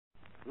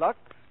Lux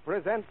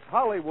presents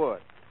Hollywood.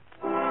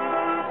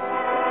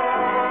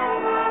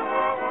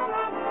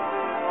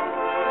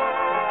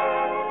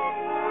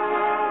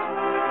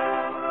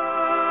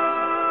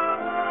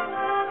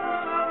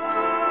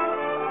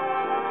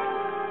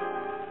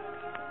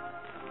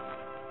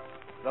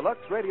 The Lux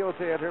Radio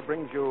Theater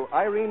brings you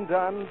Irene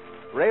Dunne,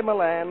 Ray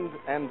Milland,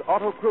 and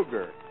Otto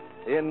Kruger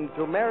in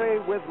To Marry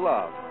with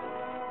Love.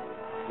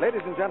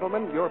 Ladies and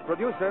gentlemen, your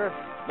producer,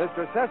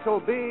 Mr. Cecil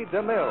B.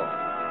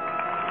 DeMille.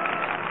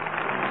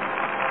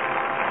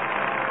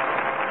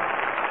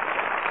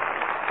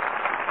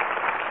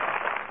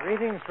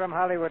 Greetings from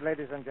Hollywood,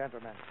 ladies and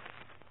gentlemen.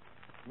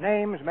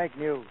 Names make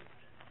news.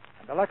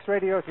 And the Lux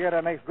Radio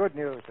Theater makes good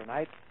news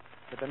tonight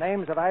with the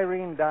names of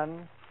Irene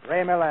Dunne,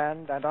 Ray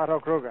Milland, and Otto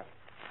Kruger,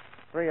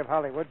 three of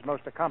Hollywood's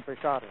most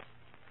accomplished artists,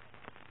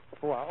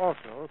 who are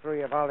also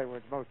three of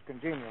Hollywood's most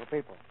congenial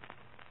people.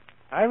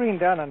 Irene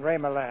Dunne and Ray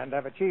Milland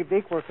have achieved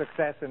equal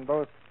success in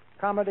both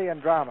comedy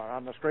and drama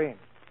on the screen.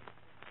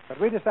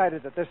 But we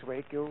decided that this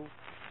week you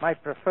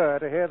might prefer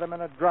to hear them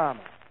in a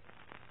drama,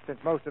 since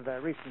most of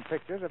their recent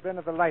pictures have been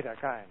of the lighter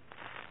kind.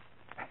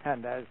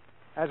 And as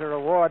a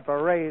reward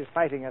for Ray's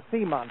fighting a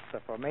sea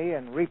monster for me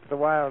in Reap the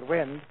Wild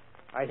Wind,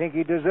 I think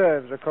he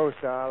deserves a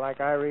co-star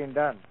like Irene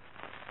Dunne.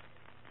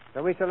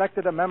 So we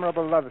selected a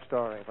memorable love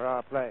story for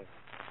our play.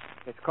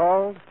 It's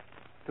called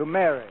To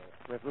Marry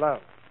with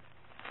Love.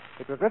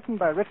 It was written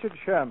by Richard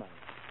Sherman,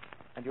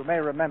 and you may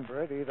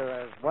remember it either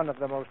as one of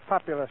the most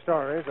popular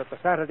stories that the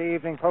Saturday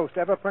Evening Post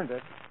ever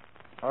printed,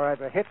 or as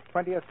a hit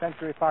 20th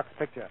Century Fox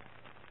picture.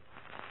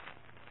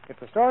 It's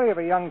the story of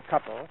a young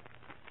couple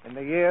in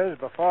the years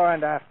before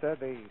and after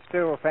the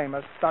still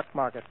famous stock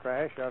market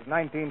crash of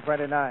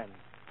 1929.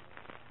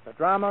 The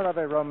drama of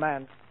a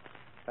romance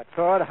that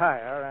soared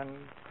higher and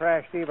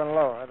crashed even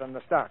lower than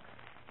the stocks.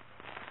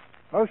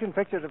 Motion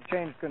pictures have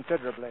changed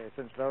considerably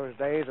since those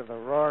days of the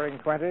roaring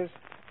 20s.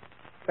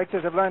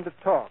 Pictures have learned to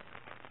talk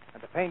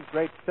and to paint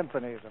great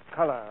symphonies of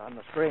color on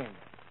the screen.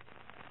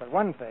 But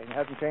one thing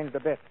hasn't changed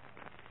a bit.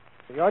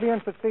 The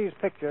audience that sees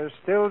pictures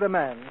still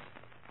demands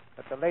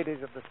that the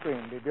ladies of the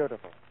screen be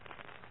beautiful.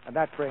 And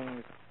that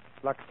brings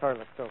Lux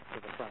toilet soap to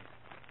the front.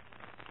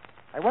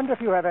 I wonder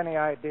if you have any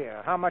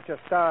idea how much a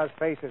star's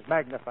face is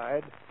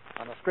magnified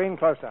on a screen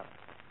close-up.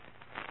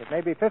 It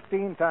may be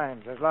 15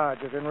 times as large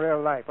as in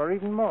real life, or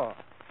even more.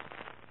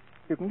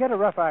 You can get a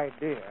rough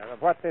idea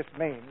of what this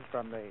means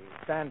from the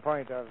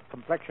standpoint of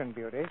complexion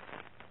beauty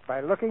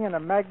by looking in a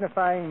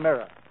magnifying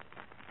mirror.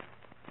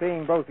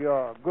 Seeing both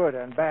your good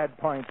and bad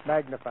points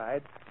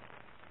magnified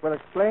will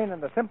explain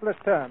in the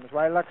simplest terms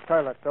why Lux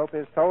toilet soap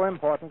is so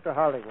important to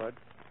Hollywood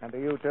and to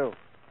you, too.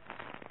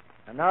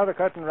 And now the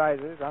curtain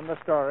rises on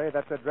the story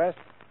that's addressed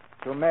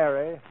To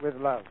Marry with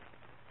Love,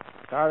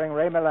 starring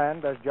Ray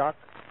Milland as Jock,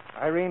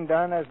 Irene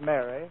Dunne as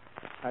Mary,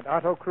 and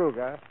Otto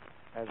Kruger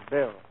as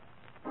Bill.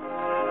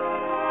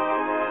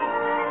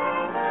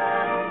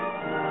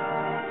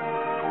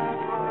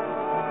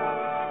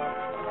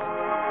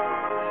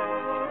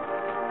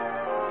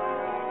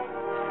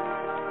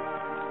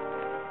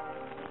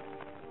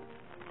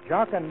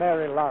 Jock and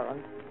Mary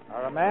Lawrence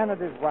are a man and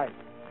his wife,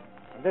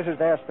 and this is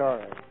their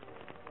story.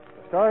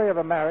 The story of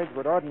a marriage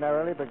would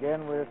ordinarily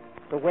begin with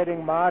the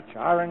wedding march,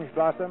 orange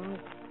blossoms,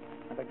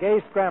 and a gay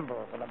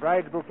scramble for the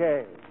bride's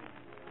bouquet.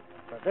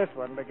 But this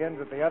one begins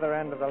at the other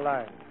end of the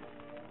line,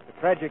 the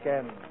tragic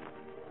end,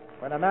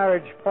 when a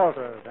marriage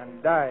falters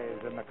and dies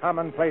in the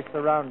commonplace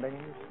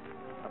surroundings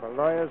of a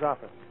lawyer's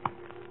office.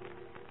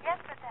 Yes,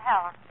 Mr.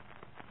 Helen.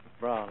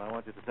 Brown, I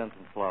want you to send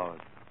some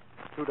flowers.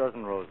 2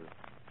 dozen roses.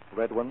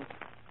 Red ones.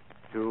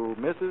 To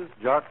Mrs.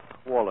 Jock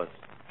Wallace.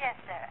 Yes,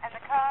 sir. And the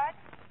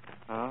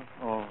card?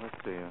 Oh,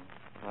 let's see.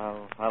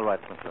 I'll write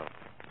it myself.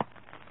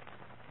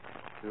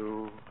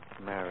 To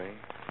Mary.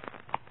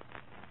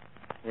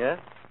 Yes?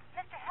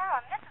 Mr.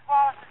 Helen, Mrs.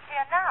 Wallace is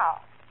here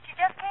now. She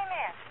just came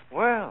in.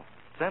 Well,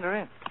 send her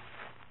in.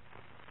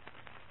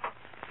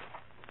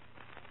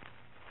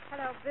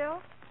 Hello,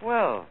 Bill.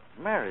 Well,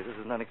 Mary, this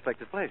is an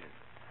unexpected pleasure.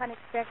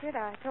 Unexpected.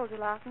 I told you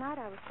last night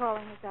I was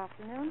calling this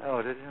afternoon.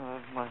 Oh, did you?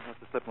 I must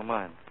have slipped my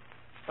mind.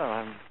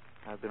 Well,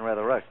 I've been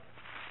rather rushed.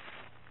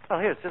 Well,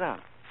 here, sit down.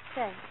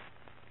 Thanks.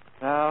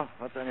 Now,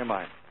 what's on your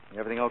mind?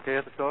 Everything okay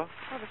at the store?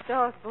 Oh, the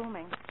store's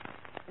booming.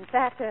 In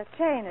fact, a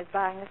chain is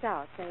buying us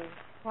out. They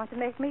want to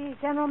make me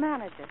general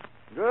manager.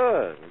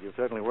 Good. Well, you've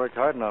certainly worked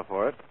hard enough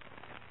for it.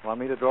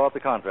 Want me to draw up the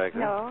contract,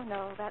 huh?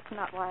 No, that's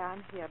not why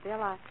I'm here,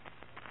 Bill.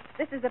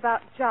 This is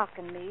about Jock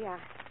and me.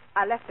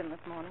 I left him this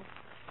morning.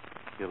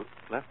 You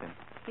left him?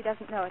 He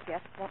doesn't know it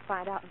yet. Won't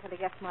find out until he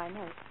gets my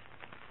note.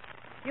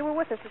 You were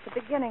with us at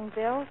the beginning,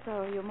 Bill,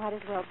 so you might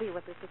as well be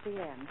with us at the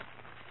end.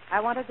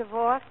 I want a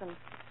divorce, and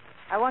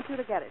I want you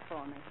to get it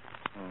for me.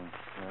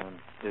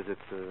 Is it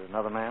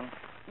another man?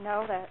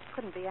 No, there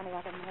couldn't be any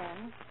other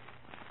man.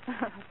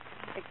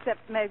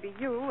 Except maybe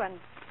you, and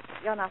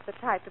you're not the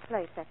type to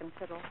play second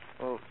fiddle.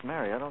 Well,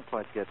 Mary, I don't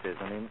quite get this.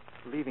 I mean,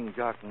 leaving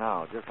Jock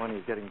now, just when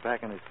he's getting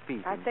back on his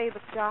feet. I stayed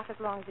with Jock as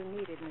long as you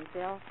needed me,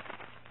 Bill.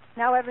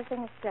 Now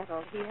everything is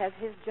settled. He has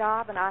his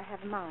job, and I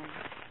have mine.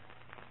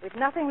 We've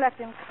nothing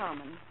left in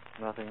common.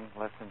 Nothing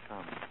left in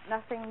common.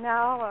 Nothing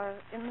now or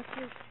in the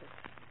future.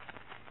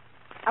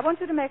 I want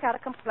you to make out a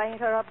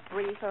complaint or a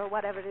brief or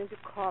whatever it is you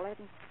call it.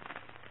 And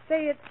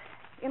say it's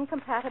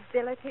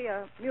incompatibility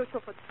or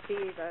mutual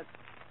fatigue or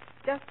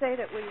just say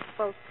that we've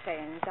both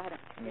changed. I don't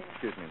care.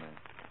 Excuse me, ma'am.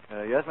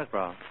 Yes, Miss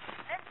Brown?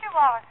 Mr.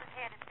 Wallace is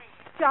here to see you.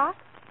 Jock?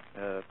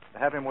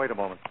 Have him wait a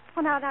moment.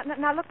 Oh, now,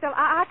 look, Bill,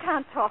 I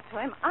can't talk to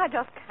him. I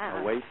just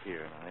can't. Wait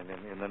here,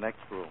 in the next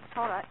room.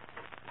 All right.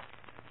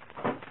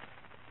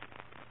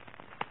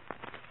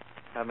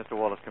 Have Mr.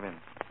 Wallace come in.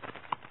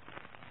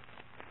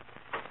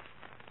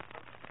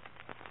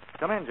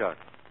 Come in, Jock.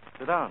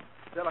 Sit down.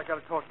 Bill, I got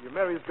to talk to you.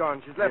 Mary's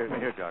gone. She's left me.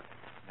 Here, Jock.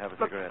 Have a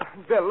Look, cigarette.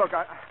 Bill, look,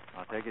 Now,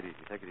 take it easy.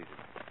 Take it easy.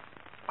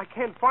 I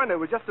can't find her. It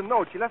was just a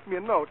note. She left me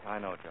a note. I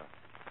know, Jock.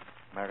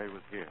 Mary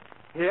was here.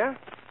 Here?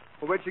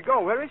 Well, where'd she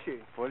go? Where is she?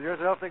 Pull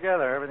yourself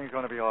together. Everything's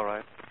going to be all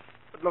right.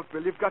 But look,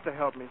 Bill, you've got to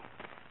help me.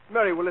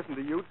 Mary will listen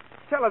to you.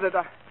 Tell her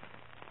that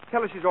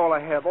Tell her she's all I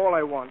have, all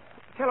I want.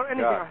 Tell her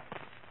anything. Jock.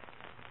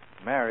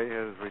 Mary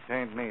has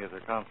retained me as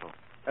her counsel.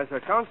 As her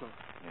counsel?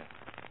 Yes.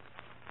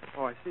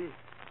 Oh, I see.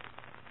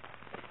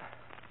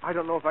 I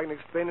don't know if I can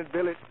explain it,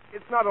 Bill.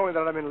 It's not only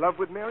that I'm in love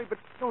with Mary, but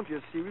don't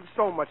you see, we've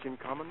so much in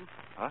common.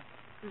 Huh?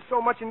 We've so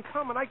much in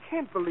common. I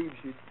can't believe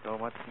she'd... So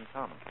much in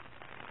common.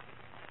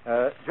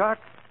 Jock,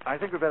 I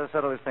think we better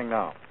settle this thing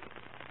now.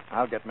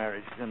 I'll get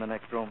Mary. She's in the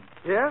next room.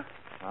 Yeah?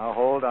 Now,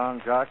 hold on,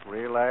 Jock.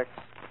 Relax.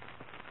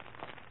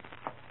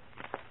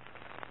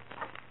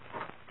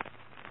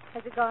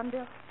 Has it gone,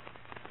 Bill?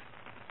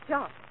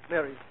 Jock.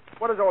 Mary,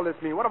 what does all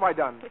this mean? What have I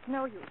done? It's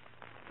no use.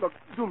 Look,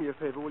 do me a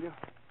favor, will you?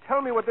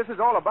 Tell me what this is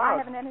all about. I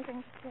haven't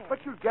anything to say.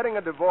 But you're getting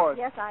a divorce.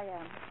 Yes, I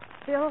am.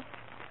 Bill,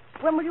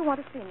 when will you want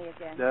to see me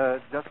again?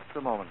 Just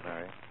a moment,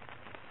 Mary.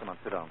 Come on,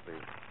 sit down,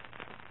 please.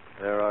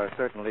 There are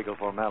certain legal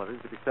formalities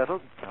to be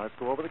settled. Now, let's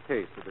go over the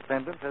case. The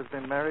defendant has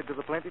been married to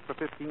the plaintiff for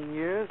 15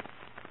 years.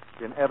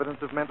 In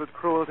evidence of mental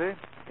cruelty,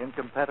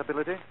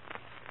 incompatibility.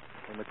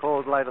 In the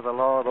cold light of the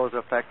law, those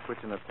are facts which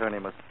an attorney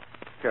must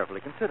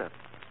carefully consider.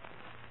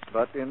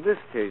 But in this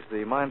case,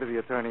 the mind of the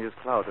attorney is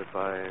clouded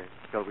by,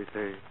 shall we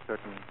say,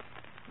 certain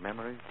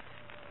memories.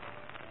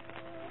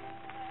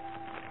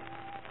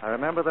 I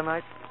remember the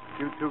night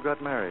you two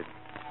got married.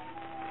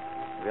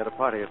 We had a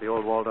party at the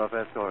old Waldorf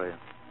Astoria,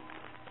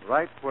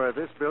 right where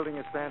this building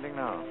is standing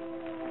now.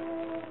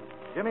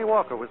 Jimmy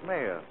Walker was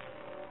mayor.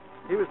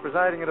 He was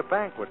presiding at a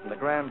banquet in the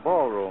grand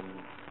ballroom.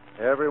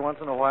 Every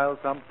once in a while,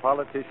 some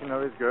politician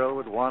or his girl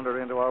would wander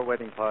into our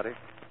wedding party.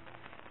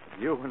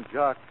 You and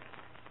Jock,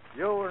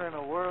 you were in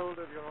a world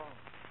of your own.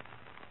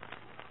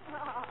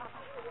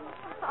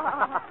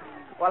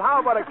 Well, how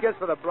about a kiss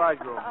for the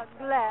bridegroom? Oh,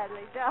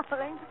 gladly,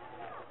 darling.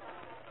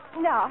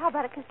 Now, how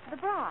about a kiss for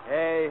the bride?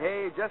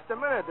 Hey, just a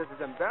minute. This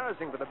is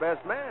embarrassing for the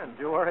best man. Don't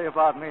you worry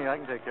about me. I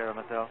can take care of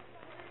myself.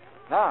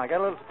 Now, I got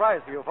a little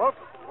surprise for you folks.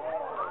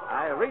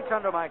 I reach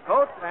under my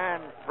coat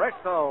and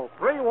presto,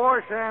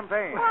 pre-war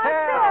champagne.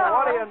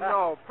 What do you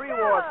know?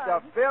 Pre-war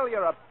stuff. Bill,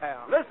 you're a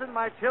pal. Listen,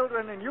 my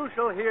children, and you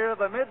shall hear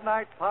the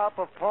midnight pop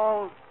of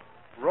Paul's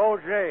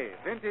Roger,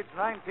 vintage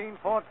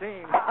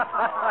 1914.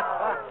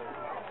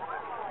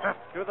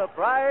 To the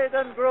bride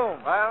and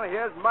groom. Well,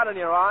 here's mud in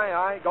your eye.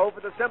 I go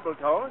for the simple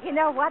toast. You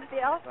know what,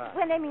 Bill? What?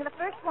 We're naming the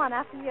first one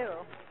after you.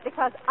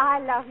 Because I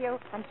love you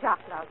and Jock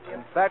loves you.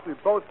 In fact, we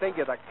both think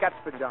you're the cat's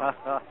pajamas.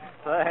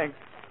 Thanks.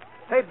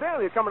 Hey,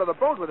 Bill, you're coming to the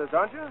boat with us,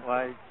 aren't you?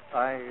 Why,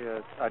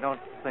 I don't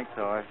think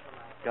so. I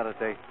got a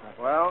date.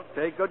 Well,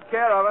 take good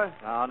care of her.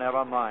 Now,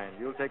 never mind.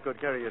 You'll take good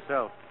care of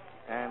yourself.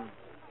 And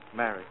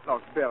Mary.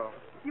 Look, Bill,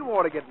 you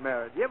ought to get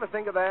married. You ever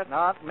think of that?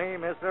 Not me,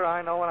 mister.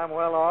 I know when I'm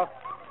well off.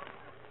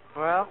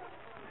 Well,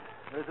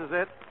 this is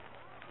it.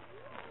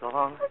 So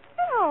long. Oh,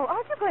 no,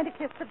 aren't you going to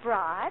kiss the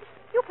bride?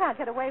 You can't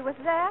get away with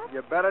that.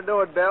 You better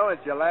do it, Bill.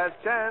 It's your last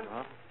chance.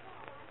 Huh?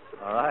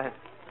 All right.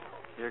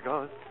 Here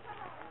goes.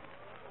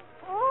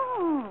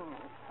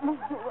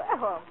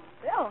 Well,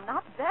 Bill,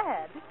 not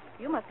bad.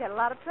 You must get a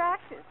lot of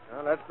practice.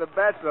 Well, that's the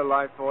bachelor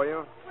life for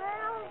you.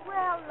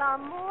 Well,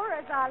 l'amour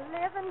as I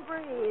live and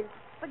breathe.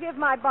 Forgive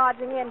my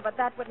barging in, but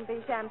that wouldn't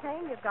be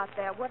champagne you've got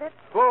there, would it?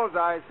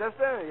 Bullseye,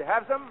 sister. You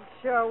have some?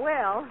 Sure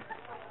will.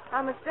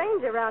 I'm a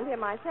stranger around here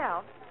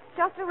myself.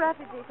 Just a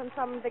refugee from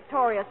some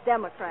victorious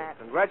Democrat.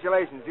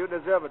 Congratulations. You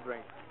deserve a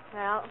drink.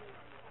 Well,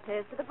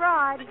 here's to the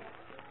bride.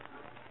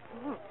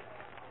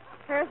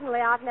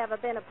 Personally, I've never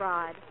been a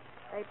bride.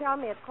 They tell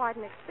me it's quite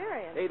an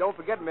experience. Hey, don't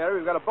forget, Mary,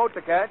 we've got a boat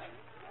to catch.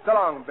 So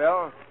long,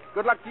 Bill.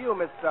 Good luck to you,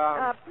 Miss...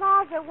 Plaza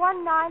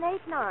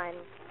 1989.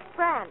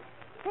 Brand.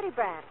 Kitty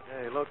Brand.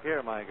 Hey, look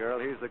here, my girl.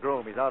 He's the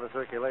groom. He's out of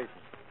circulation.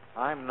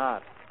 I'm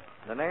not.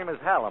 The name is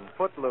Hallam,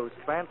 footloose,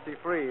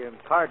 fancy-free,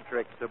 and card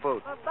tricks to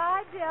boot. Well,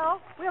 bye, Bill.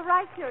 We'll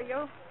write to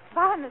you.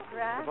 Bye, Miss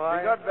Brand. Goodbye.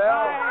 Be good,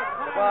 Bill.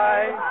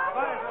 Goodbye.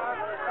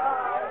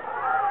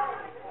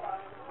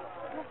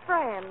 Your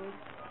friend.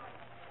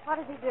 What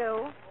does he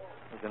do?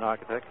 He's an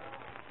architect.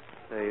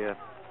 Say,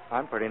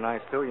 I'm pretty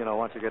nice, too,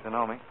 once you get to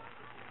know me.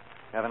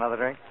 Have another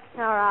drink?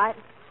 All right.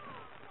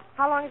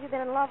 How long have you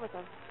been in love with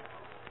him?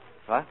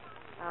 What?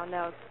 Oh,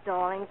 no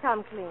stalling.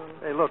 Come clean.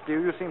 Hey, look,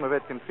 you seem a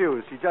bit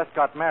confused. She just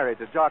got married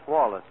to Jock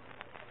Wallace.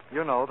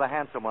 You know, the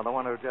handsome one, the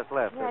one who just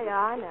left. Yeah,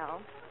 I know.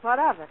 What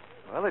of it?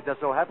 Well, it just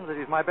so happens that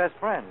he's my best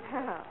friend.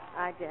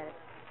 I get it.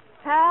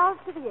 Pals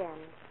to the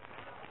end.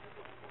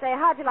 Say,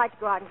 how'd you like to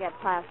go out and get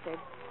plastered?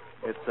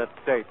 It's a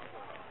date.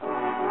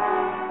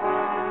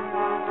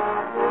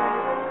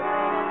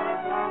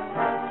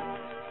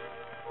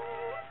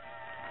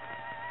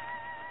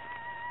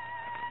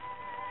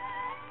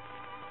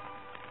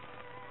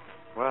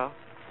 Well,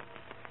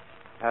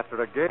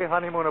 after a gay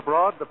honeymoon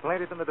abroad, the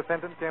plaintiff and the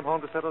defendant came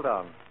home to settle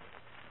down.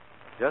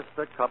 Just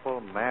a couple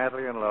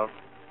madly in love,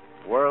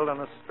 whirled on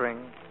a string.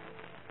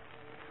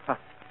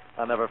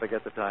 I'll never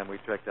forget the time we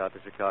trekked out to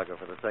Chicago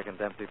for the second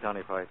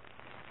Dempsey-Tunney fight.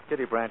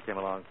 Kitty Brandt came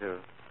along, too.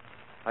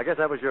 I guess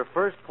that was your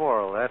first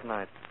quarrel that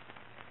night.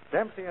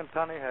 Dempsey and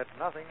Tunney had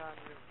nothing on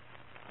you.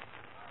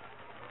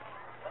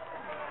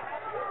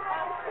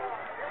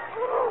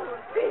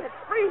 Gee, it's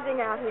freezing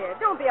out here.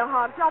 Don't be a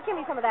hog jock. Give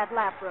me some of that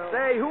lap robe.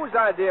 Say, whose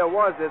idea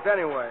was this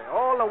anyway?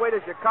 All the way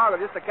to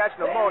Chicago just to catch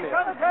pneumonia.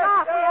 Doc, we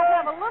have to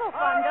have a little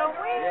fun, don't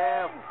we?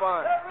 Yeah,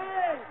 fun.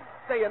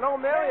 Say, you know,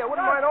 Mary, I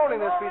wouldn't mind owning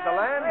this piece of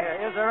land.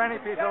 Yeah, is there any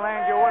piece of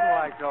land you wouldn't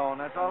like to own?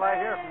 That's all I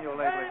hear from you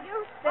lately.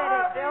 You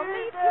steady, Bill.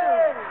 Me too.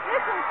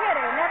 Listen,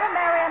 Kitty, never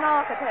marry an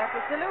architect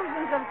with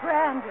delusions of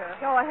grandeur.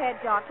 Go ahead,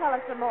 Jock. Tell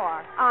us some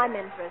more. I'm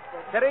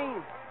interested. Kitty,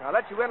 I'll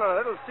let you in on a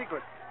little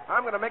secret.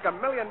 I'm going to make $1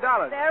 million.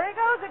 There he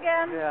goes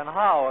again. Yeah, and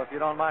how, if you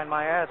don't mind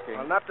my asking?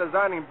 Well, not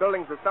designing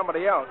buildings for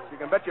somebody else. You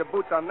can bet your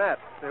boots on that.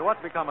 Say,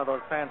 what's become of those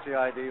fancy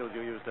ideals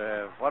you used to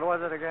have? What was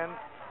it again?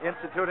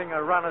 Instituting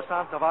a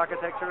renaissance of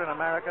architecture in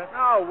America?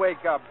 Oh,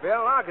 wake up,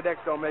 Bill.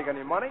 Architects don't make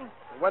any money.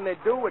 When they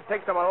do, it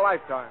takes them a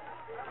lifetime.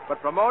 But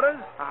promoters?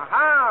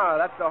 Aha!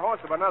 That's the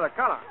horse of another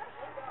color.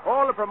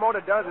 All the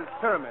promoter does is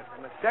pyramid,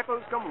 and the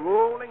shekels come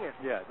rolling in.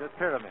 Yeah, just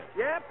pyramid.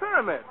 Yeah,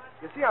 pyramid.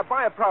 You see, I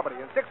buy a property,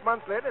 and 6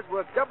 months later, it's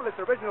worth double its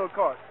original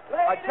cost.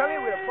 I tell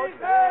you, we're approaching...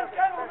 Ladies and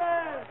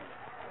gentlemen,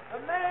 the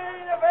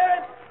main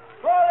event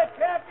for the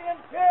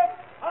championship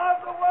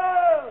of the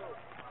world.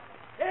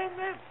 In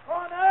this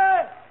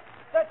corner,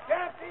 the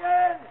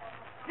champion,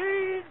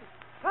 Gene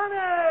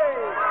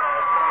Tunney.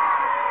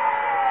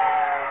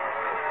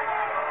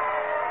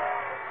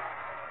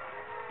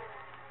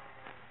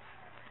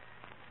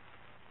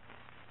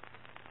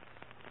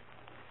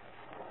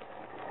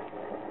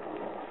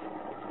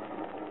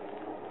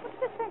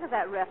 Think of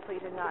that referee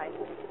tonight.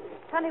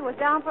 Tunney was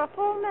down for a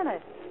full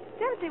minute.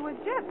 Dempsey was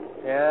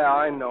gypped. Yeah,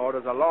 I know. It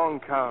was a long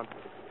count.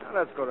 Now,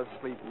 let's go to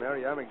sleep,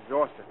 Mary. I'm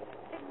exhausted.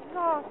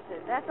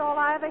 Exhausted. That's all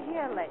I ever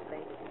hear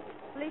lately.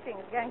 Sleeping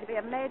is going to be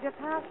a major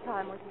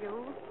pastime with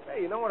you.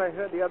 Hey, you know what I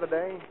heard the other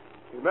day?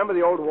 You remember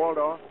the old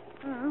Waldorf?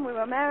 We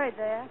were married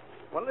there.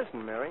 Well,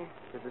 listen, Mary.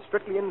 This is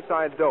strictly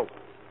inside dope.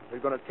 We're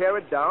going to tear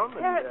it down.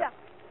 Tear it down?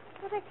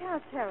 Well, they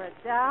can't tear it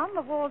down.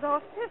 The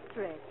Waldorf's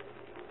history.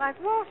 Like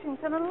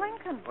Washington and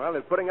Lincoln. Well,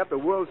 they're putting up the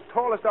world's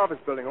tallest office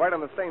building right on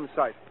the same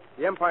site,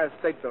 the Empire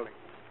State Building.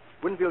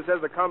 Winfield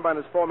says the combine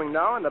is forming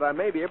now and that I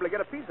may be able to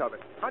get a piece of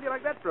it. How do you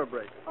like that for a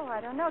break? Oh,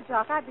 I don't know,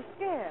 Jock. I'd be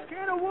scared.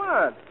 Scared of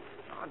what?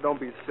 Oh, don't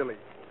be silly.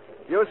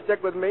 If you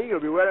stick with me, you'll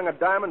be wearing a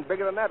diamond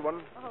bigger than that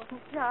one. Oh,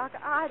 Jock,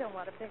 I don't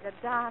want a bigger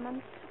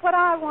diamond. What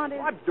I want is...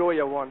 What do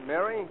you want,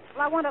 Mary?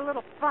 Well, I want a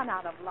little fun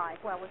out of life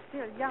while we're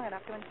still young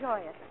enough to enjoy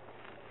it.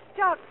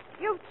 Jock,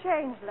 you've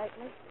changed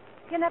lately.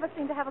 You never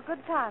seem to have a good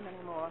time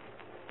anymore.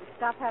 You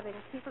stop having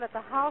people at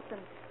the house,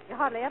 and you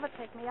hardly ever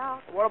take me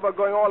out. What about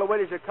going all the way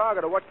to Chicago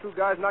to watch two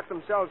guys knock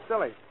themselves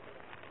silly?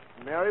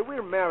 Mary,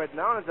 we're married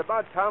now, and it's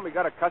about time we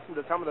got accustomed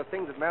to some of the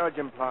things that marriage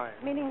implies.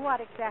 Meaning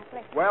what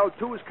exactly? Well,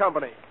 two's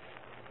company.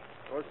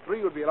 Those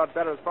three would be a lot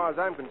better as far as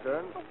I'm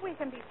concerned. But we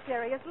can be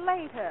serious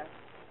later.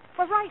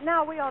 But right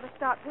now, we ought to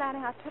start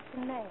planning our trip to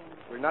Maine.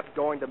 We're not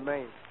going to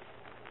Maine.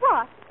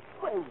 What?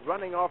 Oh,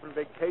 running off on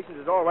vacations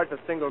is all right for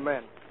single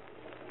men.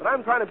 But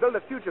I'm trying to build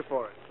a future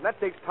for us, and that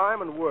takes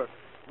time and work.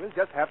 We'll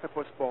just have to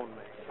postpone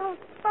Maine.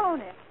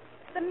 Postpone it?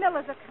 The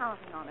Millers are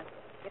counting on it.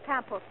 You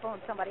can't postpone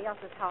somebody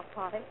else's house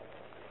party.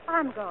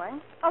 I'm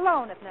going,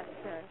 alone if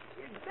necessary.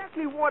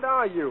 Exactly what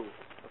are you?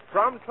 A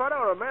prom trotter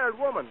or a married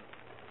woman?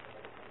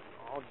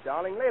 Oh,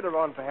 darling, later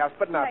on perhaps,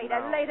 but not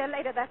now.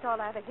 Later. That's all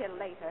I ever hear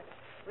later.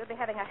 We'll be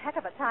having a heck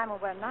of a time when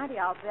we're 90,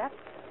 I'll bet.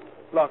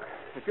 Look,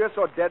 if you're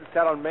so dead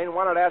set on Maine,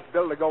 why not ask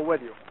Bill to go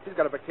with you? He's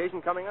got a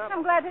vacation coming up.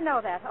 I'm glad to know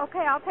that.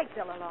 Okay, I'll take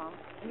Bill along.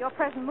 In your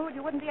present mood,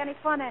 you wouldn't be any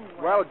fun anyway.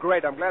 Well,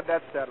 great. I'm glad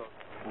that's settled.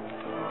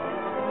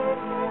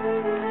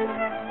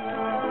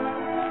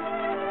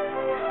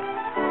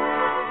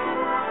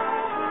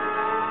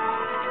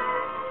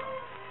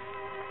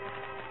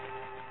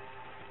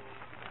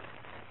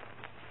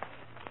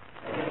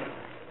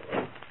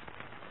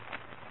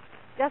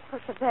 Just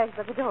put the bags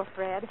by the door,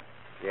 Fred.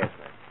 Yes,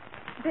 ma'am.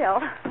 Bill,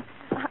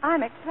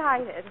 I'm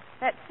excited.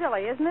 That's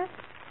silly, isn't it?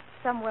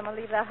 Some women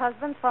leave their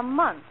husbands for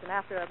months, and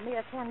after a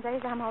mere 10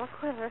 days, I'm all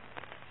a-quiver.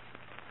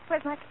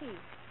 Where's my key?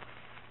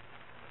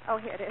 Oh,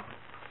 here it is.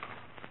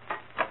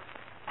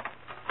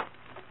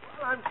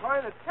 Well, I'm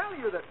trying to tell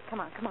you that... Come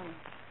on.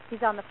 He's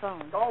on the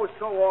phone. Oh,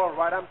 so all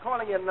right. I'm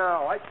calling you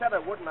now. I said I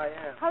wouldn't, I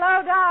am. Hello,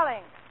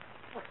 darling.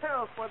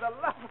 Well, for the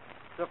love of...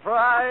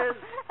 Surprise!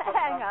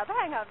 Hang up,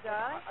 darling.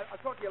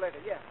 I'll talk to you later.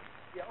 Yeah,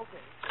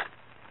 okay.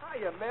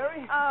 Hiya,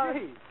 Mary. Oh,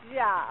 Gee.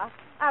 yeah.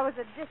 I was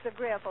a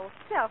disagreeable,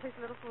 selfish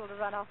little fool to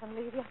run off and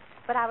leave you.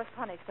 But I was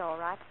punished, all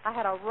right. I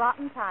had a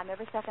rotten time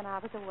every second I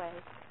was away.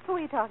 Who are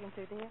you talking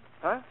to, dear?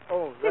 Huh?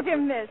 Oh, Did you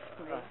miss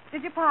me?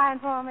 Did you pine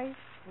for me?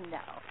 No.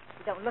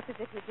 You don't look as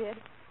if you did.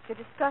 You're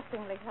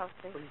disgustingly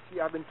healthy. Well, you see,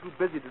 I've been too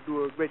busy to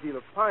do a great deal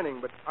of pining,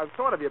 but I've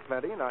thought of you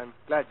plenty, and I'm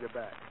glad you're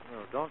back.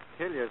 Oh, don't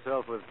kill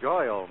yourself with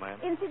joy, old man.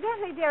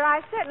 Incidentally, dear,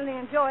 I certainly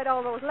enjoyed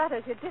all those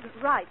letters you didn't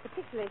write,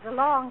 particularly the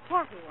long,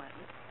 chatty ones.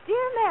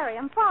 Dear Mary,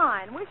 I'm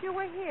fine. Wish you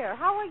were here.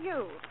 How are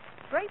you?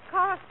 Great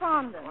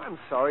correspondence. Oh, I'm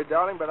sorry,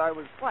 darling, but I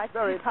was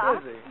very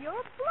busy.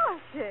 You're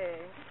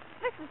blushing.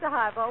 Mix us a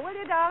highball, will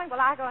you, darling? Will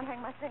I go and hang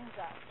my things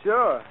up?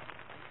 Sure.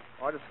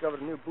 Oh, I discovered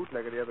a new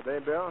bootlegger the other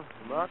day, Bill.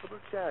 Remarkable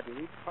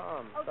charity. Eats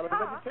palm. Oh, Fellow's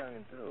Tom.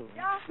 vegetarian, too.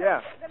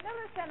 Yeah. The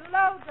Millers send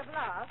loads of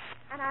love,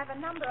 and I have a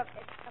number of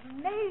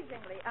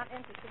amazingly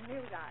uninteresting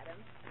news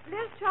items.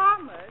 Liz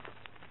Chalmers,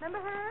 remember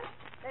her?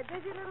 That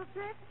busy little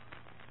trick?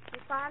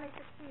 She finally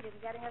succeeded in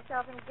getting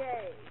herself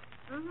engaged.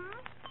 Mm-hmm.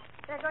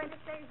 They're going to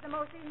stage the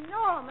most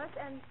enormous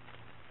and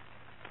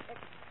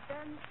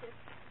expensive...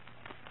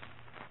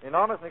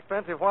 Enormous and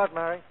expensive what,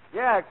 Mary?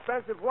 Yeah,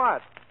 expensive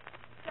what?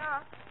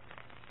 Stuff.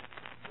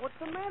 What's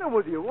the matter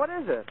with you? What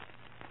is it?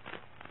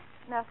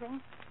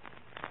 Nothing.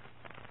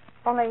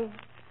 Only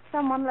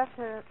someone left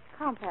her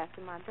compass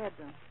in my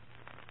bedroom.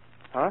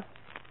 Huh?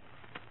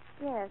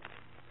 Yes.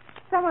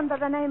 Someone by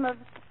the name of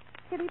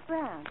Kitty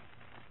Brown.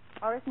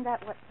 Or isn't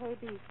that what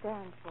KB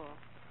stands for?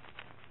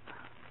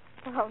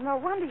 Well, no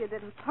wonder you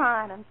didn't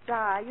pine and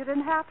sigh. You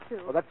didn't have to.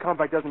 Well, that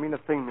compact doesn't mean a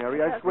thing,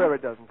 Mary. I swear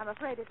it doesn't. I'm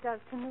afraid it does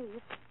to me.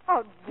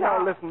 Oh, Now,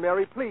 John. listen,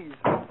 Mary, please.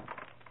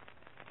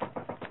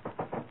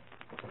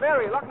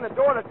 Mary, locking the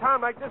door at a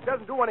time like this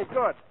doesn't do any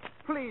good.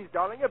 Please,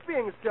 darling, you're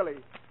being silly.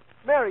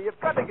 Mary, you've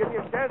got to give me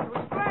a chance to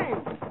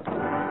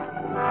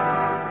explain.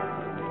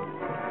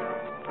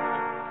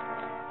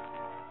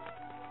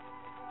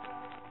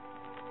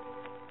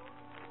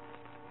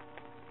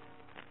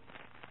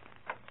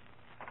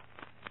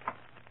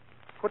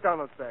 Put down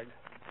those bags.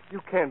 You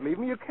can't leave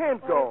me. You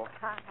can't go.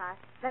 Hi.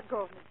 Let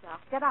go of me,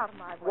 Doc. Get out of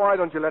my way. Why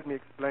don't you let me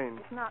explain?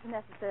 It's not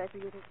necessary for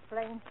you to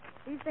explain.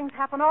 These things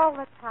happen all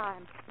the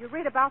time. You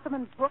read about them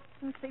in books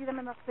and see them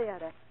in the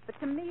theater. But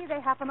to me, they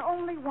happen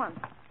only once.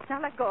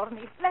 Now let go of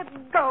me. Let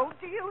go.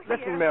 Do you hear?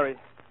 Listen, Mary.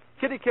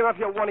 Kitty came up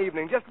here one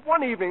evening, just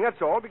one evening,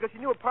 that's all, because she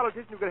knew a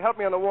politician who could help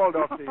me on the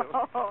Waldorf deal.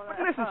 But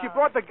listen, she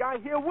brought the guy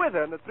here with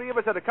her, and the three of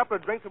us had a couple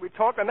of drinks and we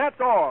talked, and that's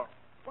all.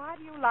 Why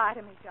do you lie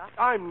to me, Jock?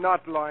 I'm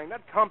not lying.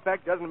 That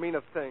compact doesn't mean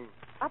a thing.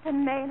 Up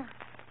in Maine,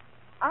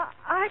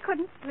 I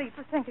couldn't sleep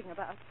for thinking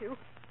about you.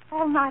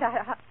 All night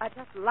I'd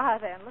just lie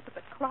there and look at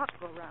the clock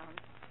go round.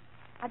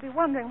 I'd be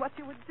wondering what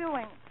you were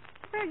doing,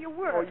 where you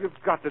were. Oh, you've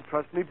got to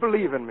trust me.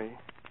 Believe in me.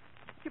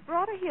 You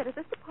brought her here to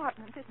this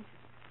apartment, didn't you?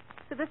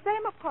 To the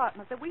same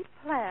apartment that we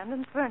planned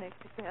and furnished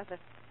together.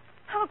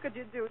 How could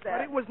you do that?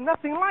 But it was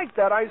nothing like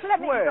that, I Let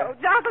swear. me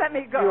go. Jock, let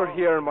me go. You're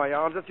here in my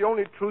arms. That's the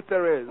only truth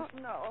there is.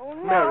 Oh,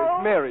 no.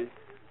 Mary,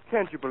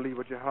 can't you believe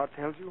what your heart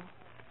tells you?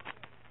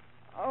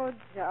 Oh,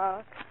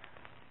 Jock.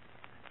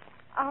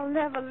 I'll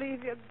never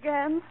leave you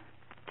again.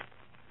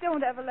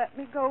 Don't ever let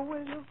me go,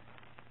 will you?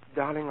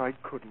 Darling, I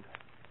couldn't.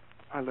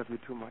 I love you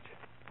too much.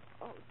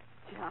 Oh,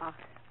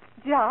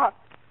 Jock.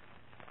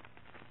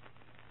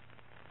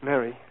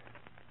 Mary.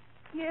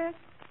 Yes?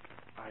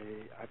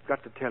 I've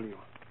got to tell you.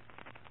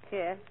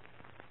 Yes.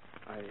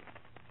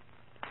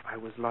 I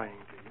was lying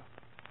to you.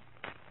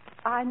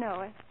 I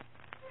know it.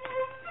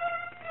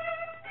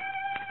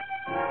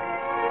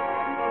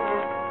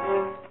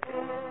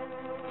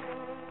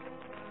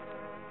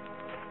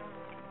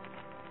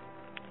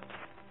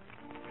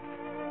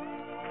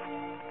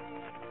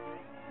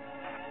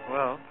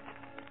 Well,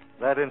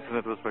 that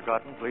incident was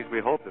forgotten. At least we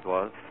hoped it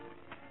was.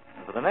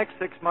 And for the next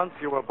 6 months,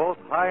 you were both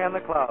high in the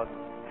clouds.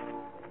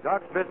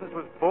 Jock's business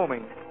was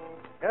booming.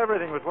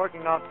 Everything was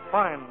working out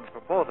fine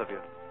for both of you.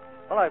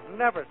 Well, I've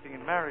never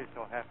seen Mary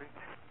so happy.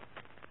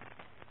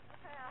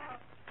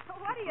 Well,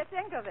 what do you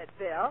think of it,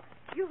 Bill?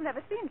 You've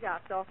never seen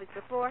Jock's office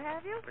before,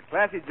 have you? The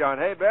classy John,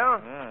 hey,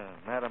 Bill? Yeah,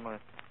 madam,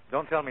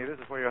 don't tell me this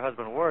is where your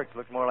husband works. It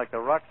looks more like the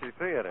Roxy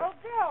Theater. Oh,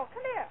 Bill,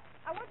 come here.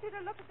 I want you to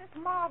look at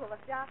this model of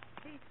Jock's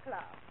beach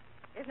club.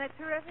 Isn't it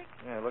terrific?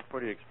 Yeah, it looks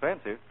pretty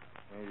expensive.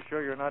 Are you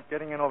sure you're not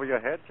getting in over your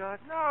head, Jock?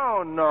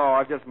 No.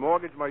 I've just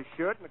mortgaged my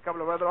shirt and a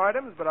couple of other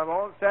items, but I'm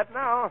all set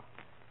now.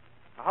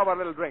 How about a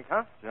little drink,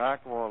 huh?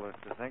 Jock Wallace,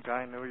 to think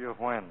I knew you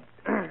when.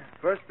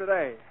 First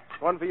today.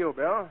 One for you,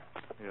 Bill.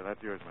 Yeah,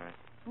 that's yours, Mary.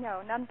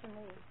 No, none for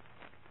me.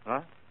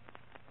 Huh?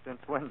 Since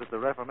when did the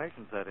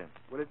Reformation set in?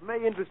 Well, it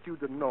may interest you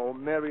to know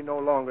Mary no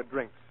longer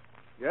drinks.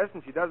 Yes,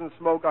 and she doesn't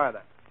smoke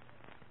either.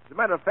 As a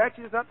matter of fact,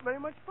 she's not very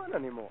much fun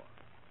anymore.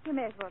 You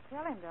may as well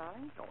tell him,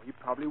 darling. Oh, he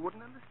probably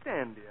wouldn't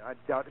understand, dear. I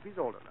doubt if he's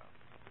old enough.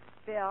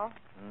 Bill,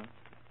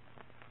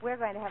 we're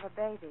going to have a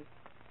baby.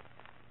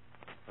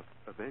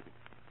 A baby?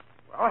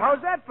 Well,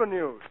 how's that for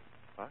news?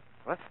 What?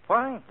 That's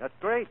fine. That's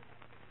great.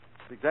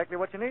 It's exactly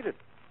what you needed.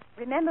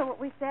 Remember what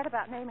we said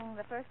about naming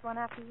the first one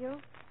after you?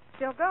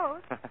 Still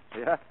goes.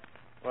 Yeah.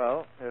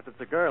 Well, if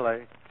it's a girl,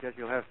 I guess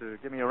you'll have to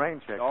give me a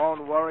rain check.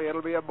 Don't worry,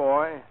 it'll be a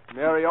boy.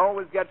 Mary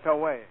always gets her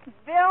way.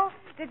 Bill,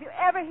 did you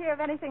ever hear of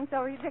anything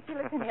so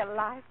ridiculous in your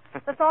life?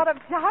 The thought of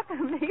Doc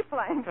and me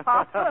playing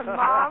Papa and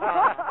Mom.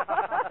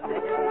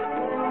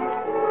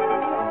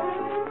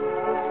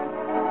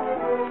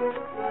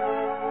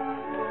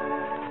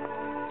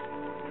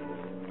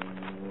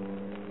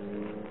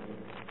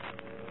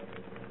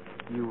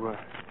 You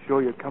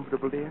sure you're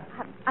comfortable, dear?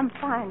 I'm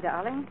fine,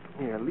 darling.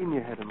 Here, lean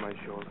your head on my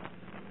shoulder.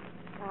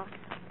 Doc,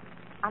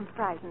 I'm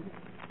frightened.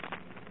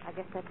 I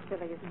guess that's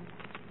silly, isn't it?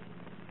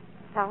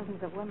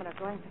 Thousands of women are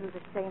going through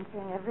the same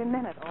thing every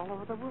minute all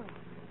over the world.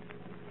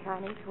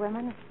 Chinese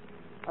women,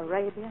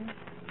 Arabians,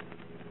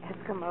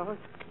 Eskimos.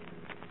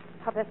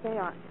 I bet they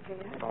aren't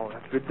scared. Oh,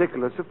 that's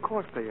ridiculous. Of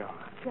course they are.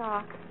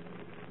 Doc,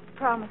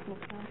 promise me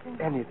something.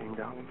 Anything,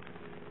 darling.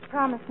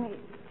 Promise me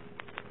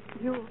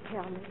you'll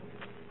tell me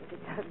if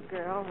it's a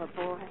girl or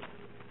boy,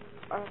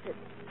 or if it's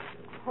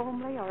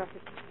homely, or if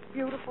it's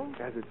beautiful.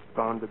 As it's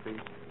bound to be.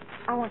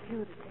 I want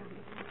you to tell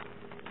me.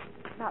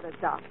 Not a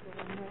doctor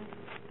or nurse.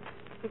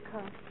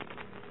 Because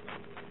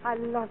I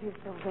love you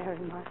so very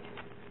much.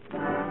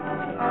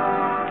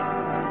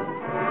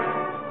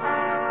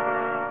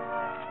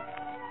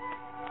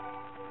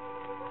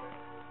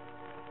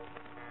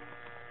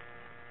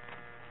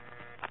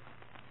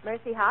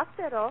 Mercy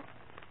Hospital.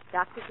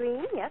 Dr.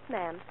 Green? Yes,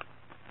 ma'am.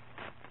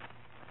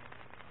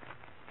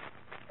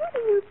 What do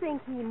you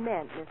think he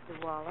meant,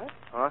 Mr. Wallace?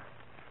 Huh?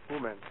 Who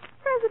meant?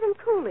 President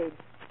Coolidge.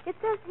 It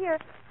says here,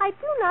 I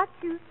do not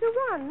choose to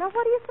run. Now,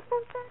 what do you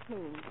suppose that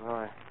means? Oh,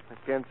 I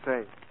can't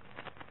say.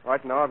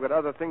 Right now, I've got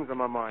other things on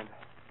my mind.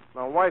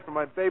 My wife and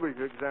my baby,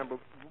 for example.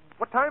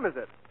 What time is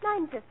it?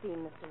 9:15,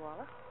 Mr.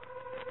 Wallace.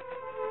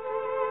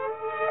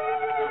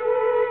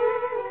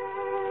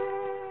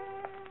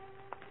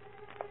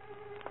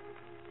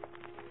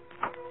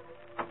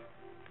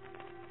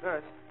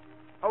 Nurse.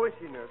 How is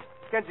she, nurse?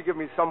 Can't you give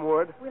me some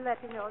word? We'll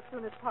let you know as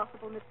soon as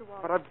possible, Mr.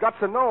 Wallace. But I've got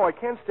to know. I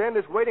can't stand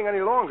this waiting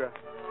any longer.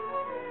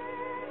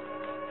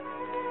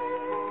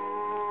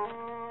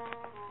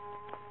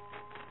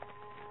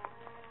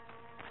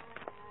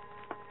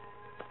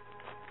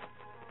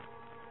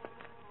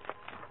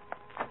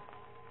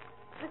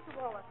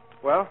 Mr. Wallace.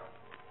 Well,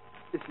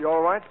 is she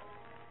all right?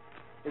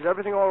 Is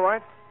everything all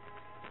right?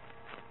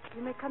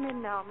 You may come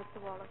in now,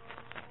 Mr. Wallace.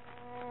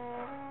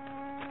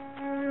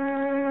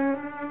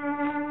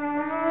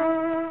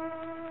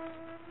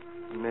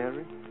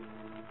 Mary?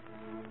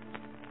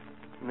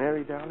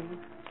 Mary, darling?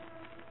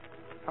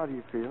 How do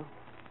you feel?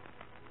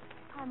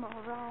 I'm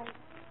all right.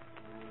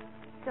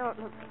 Don't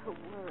look so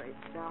worried,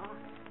 Doc.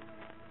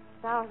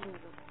 Thousands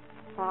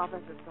of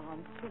fathers have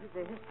gone through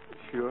this.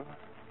 Sure.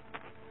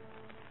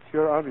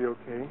 Sure, I'll be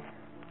okay.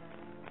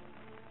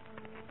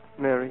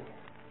 Mary.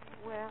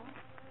 Well,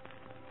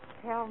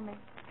 tell me.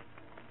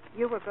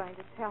 You were going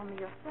to tell me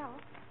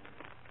yourself.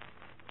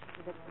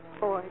 The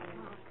boy,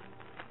 Doc.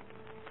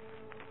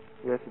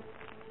 Yes,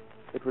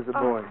 it was a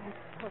boy. I'm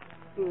so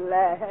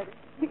glad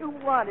you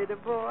wanted a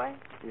boy.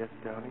 Yes,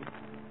 darling.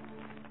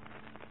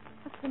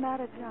 What's the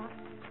matter, Doc?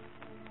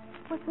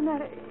 What's the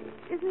matter?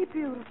 Isn't he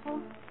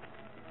beautiful?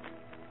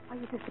 Are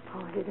you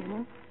disappointed in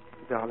him?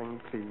 Darling,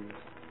 please.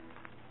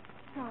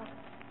 Doc,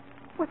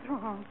 what's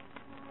wrong?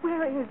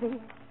 Where is he?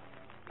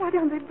 Why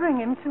don't they bring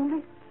him to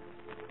me?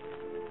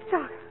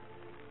 Doc,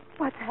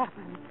 what's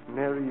happened?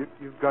 Mary,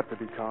 you've got to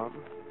be calm.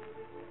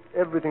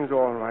 Everything's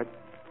all right.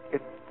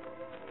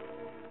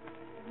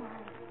 My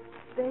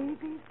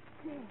baby's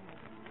dead.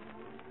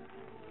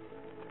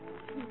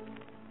 He's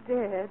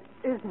dead,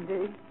 isn't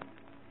he?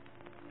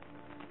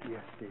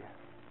 Yes, dear.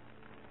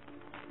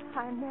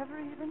 I never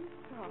even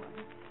saw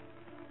him.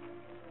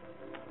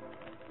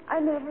 I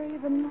never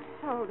even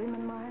held him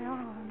in my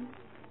arms.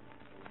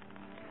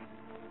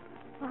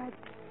 My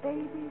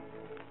baby's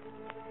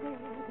dead.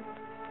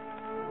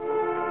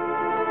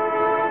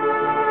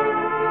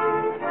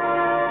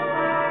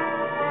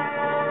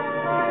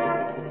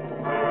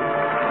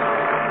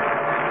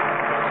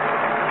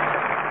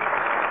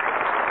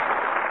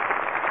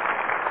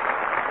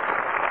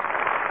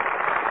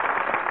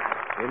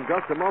 In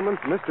just a moment,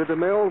 Mr.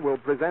 DeMille will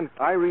present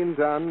Irene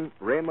Dunne,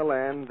 Ray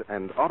Milland,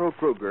 and Otto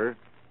Kruger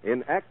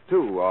in Act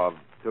Two of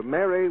To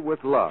Marry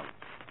with Love.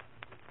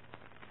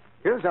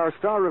 Here's our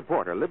star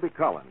reporter, Libby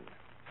Collins.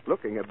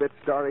 Looking a bit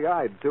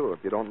starry-eyed, too,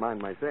 if you don't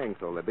mind my saying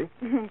so, Libby.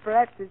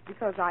 Perhaps it's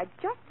because I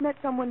just met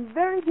someone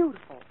very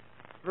beautiful.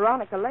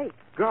 Veronica Lake.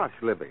 Gosh,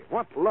 Libby,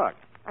 what luck.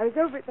 I was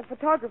over at the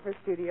photographer's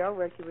studio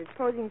where she was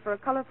posing for a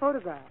color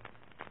photograph.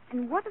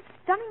 And what a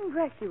stunning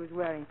dress she was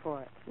wearing for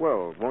it.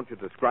 Well, won't you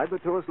describe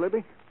it to us,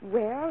 Libby?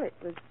 Well, it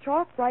was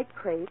chalk white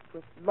crepe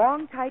with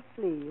long, tight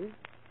sleeves,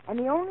 and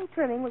the only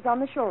trimming was on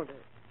the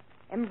shoulders.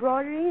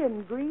 Embroidery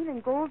in green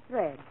and gold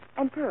thread,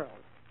 and pearls.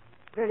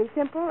 Very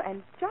simple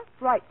and just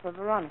right for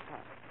Veronica.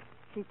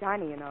 She's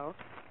tiny, you know.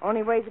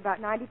 Only weighs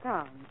about 90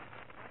 pounds.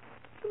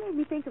 She made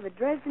me think of a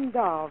Dresden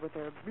doll with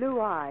her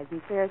blue eyes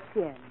and fair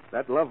skin.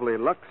 That lovely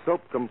Lux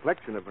soap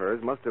complexion of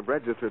hers must have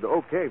registered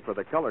okay for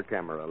the color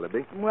camera,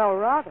 Libby. Well,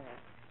 rather.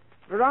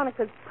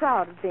 Veronica's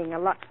proud of being a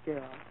Lux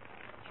girl.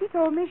 She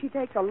told me she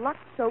takes a Lux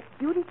soap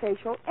beauty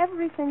facial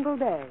every single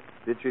day.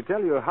 Did she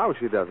tell you how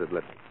she does it,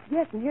 Libby?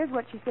 Yes, and here's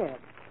what she said.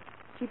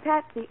 She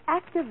pats the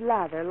active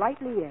lather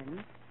lightly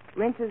in,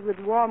 rinses with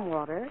warm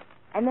water,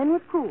 and then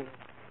with cool.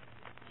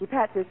 She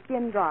pats her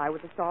skin dry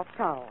with a soft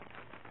towel.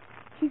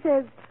 She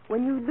says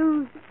when you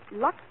lose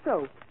Lux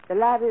soap, the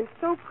lather is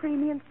so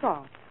creamy and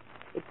soft,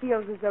 it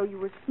feels as though you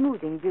were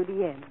smoothing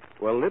beauty in.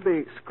 Well,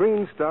 Libby,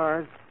 screen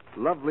stars,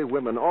 lovely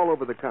women all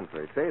over the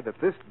country say that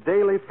this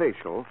daily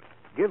facial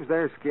gives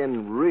their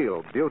skin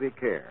real beauty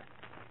care.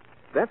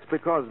 That's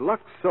because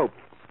Lux soap's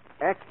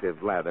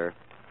active lather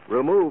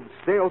removes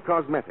stale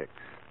cosmetics,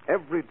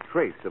 every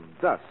trace of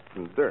dust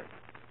and dirt.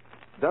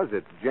 Does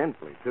it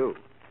gently, too,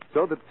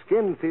 so that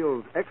skin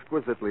feels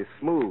exquisitely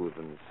smooth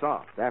and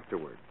soft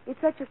afterward. It's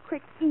such a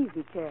quick,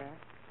 easy care.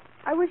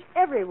 I wish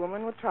every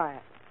woman would try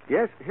it.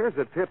 Yes, here's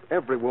a tip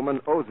every woman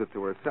owes it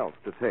to herself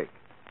to take.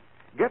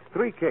 Get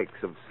 3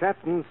 cakes of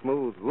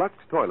satin-smooth Lux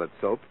toilet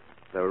soap,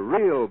 the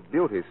real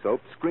beauty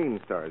soap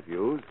screen stars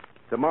use,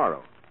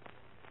 tomorrow.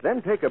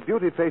 Then take a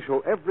beauty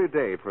facial every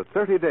day for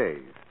 30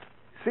 days.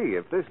 See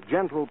if this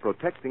gentle,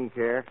 protecting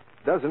care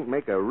doesn't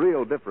make a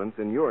real difference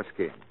in your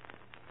skin.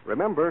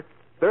 Remember,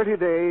 30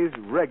 days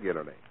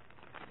regularly.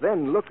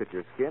 Then look at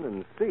your skin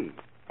and see.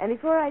 And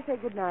before I say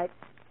goodnight,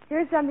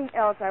 here's something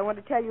else I want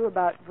to tell you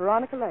about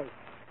Veronica Lake.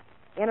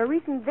 In a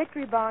recent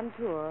Victory Bond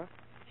tour,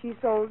 she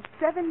sold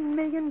 $7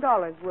 million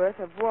worth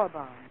of war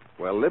bonds.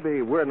 Well,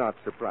 Libby, we're not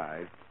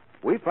surprised.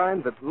 We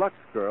find that Lux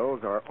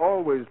girls are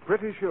always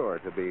pretty sure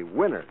to be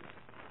winners.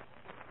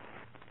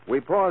 We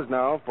pause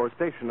now for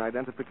station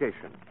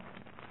identification.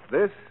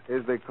 This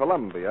is the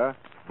Columbia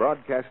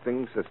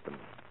Broadcasting System.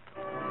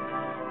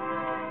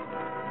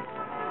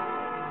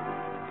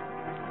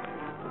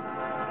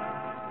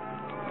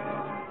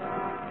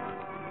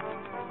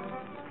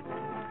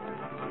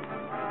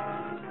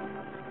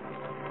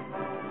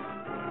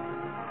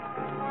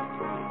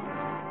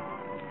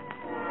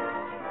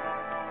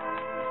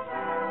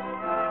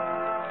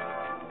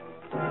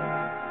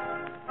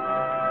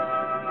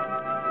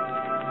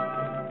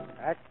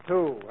 Act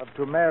 2 of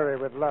To Marry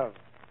with Love,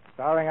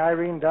 starring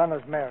Irene Dunne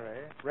as Mary,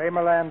 Ray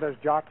Milland as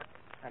Jock,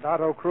 and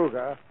Otto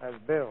Kruger as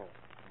Bill.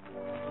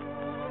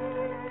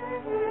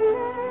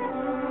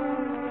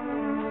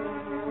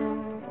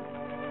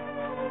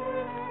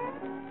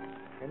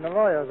 In the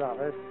lawyer's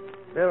office,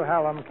 Bill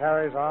Hallam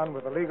carries on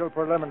with the legal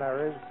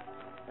preliminaries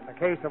in the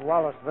case of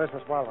Wallace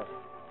versus Wallace.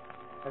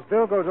 As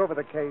Bill goes over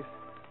the case,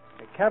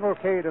 a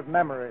cavalcade of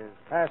memories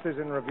passes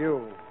in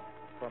review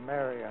for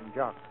Mary and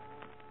Jock.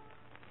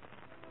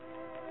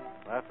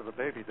 After the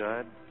baby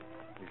died,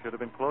 you should have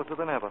been closer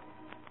than ever.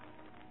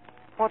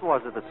 What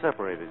was it that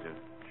separated you?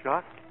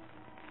 Shock?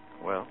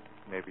 Well,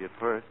 maybe at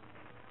first.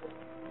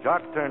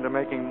 Jock turned to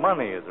making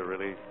money as a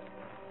release.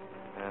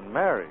 And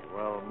Mary,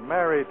 well,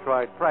 Mary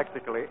tried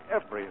practically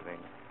everything.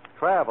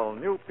 Travel,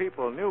 new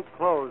people, new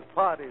clothes,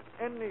 parties,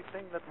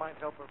 anything that might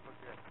help her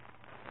forget.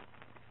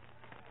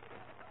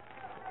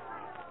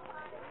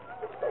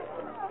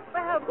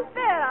 Well,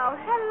 Bill,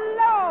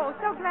 hello.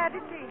 So glad to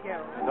see you.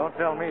 Don't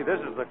tell me this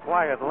is the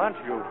quiet lunch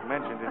you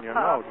mentioned in your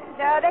note.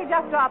 No, they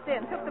just dropped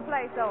in, took the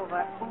place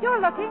over.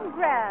 You're looking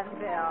grand,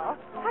 Bill.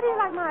 How do you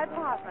like my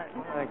apartment?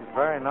 I think it's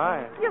very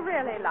nice. You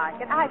really like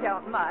it. I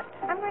don't much.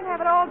 I'm going to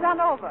have it all done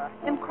over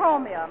in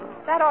chromium.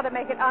 That ought to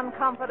make it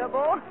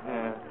uncomfortable.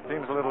 Yeah, it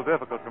seems a little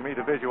difficult for me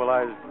to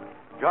visualize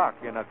Jock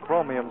in a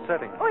chromium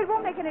setting. Oh, it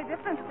won't make any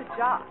difference to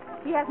Jock.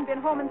 He hasn't been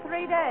home in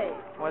 3 days.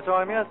 Well, I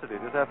saw him yesterday,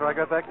 just after I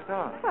got back to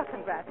town. Well,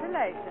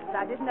 congratulations.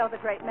 I didn't know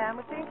the great man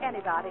was seeing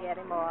anybody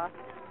anymore.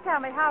 Tell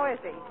me, how is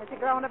he? Has he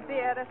grown a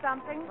beard or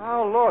something?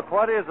 Oh, look,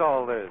 what is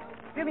all this?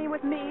 You mean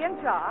with me and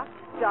Jock?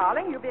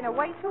 Darling, you've been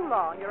away too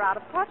long. You're out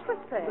of touch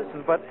with things.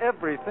 Listen, but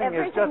everything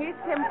is just... Everything is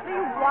simply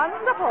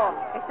wonderful,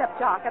 except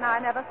Jock and I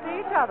never see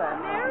each other.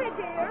 Mary,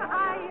 dear,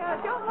 I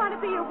don't want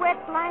to be a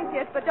wet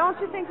blanket, but don't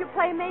you think your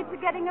playmates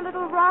are getting a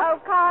little rough?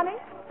 Oh, Connie,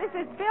 this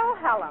is Bill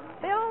Hallam.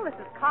 Bill, this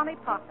is Connie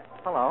Pocket.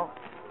 Hello.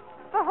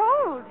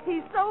 Behold,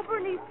 he's sober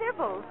and he's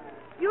civil.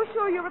 You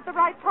sure you're at the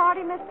right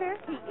party, mister?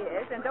 He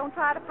is, and don't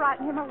try to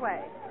frighten him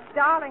away.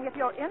 Darling, if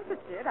you're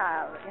interested,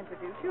 I'll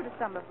introduce you to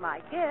some of my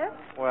gifts.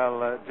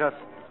 Well,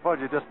 suppose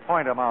you just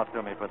point them out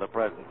to me for the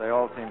present. They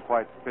all seem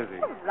quite busy.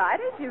 Oh, right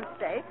as you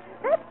say.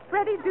 That's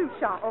Freddie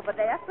Duchamp over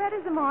there.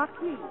 Freddie's a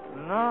marquis.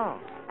 No.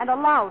 And a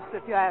louse,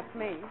 if you ask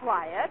me.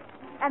 Quiet.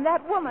 And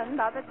that woman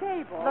by the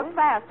table. Look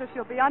fast or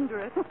she'll be under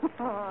it.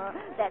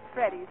 That's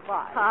Freddie's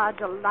wife. Ah,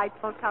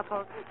 delightful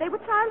couple. They were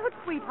childhood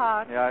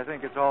sweethearts. Yeah, I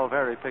think it's all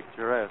very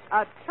picturesque.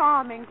 A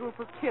charming group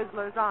of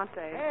chiselers, aren't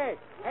they?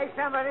 Hey,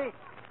 somebody.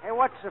 Hey,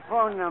 what's the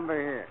phone number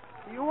here?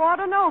 You ought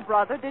to know,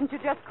 brother. Didn't you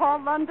just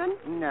call London?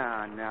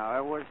 No,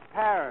 it was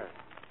Paris.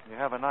 You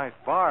have a nice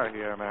bar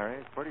here, Mary.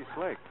 It's pretty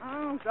slick.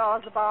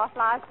 Draws the bar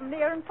flies from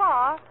near and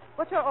far.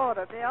 What's your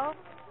order, Bill?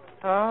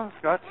 Oh,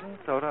 scotch and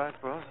soda, I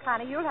suppose.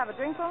 Connie, you'll have a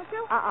drink, won't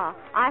you?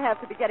 I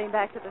have to be getting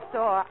back to the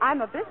store.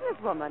 I'm a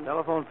businesswoman.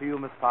 Telephone for you,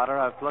 Miss Potter.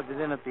 I've plugged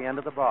it in at the end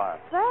of the bar.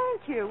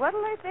 Thank you.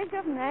 What'll they think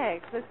of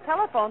next? This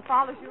telephone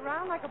follows you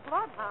around like a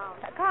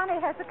bloodhound.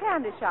 Connie has a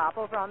candy shop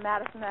over on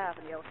Madison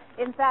Avenue.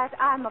 In fact,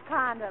 I'm a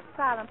kind of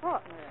silent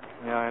partner in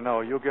it. Yeah, I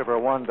know. You give her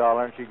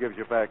 $1 and she gives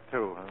you back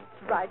 $2, huh?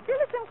 Right. Bill,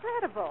 it's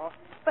incredible.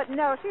 But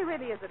no, she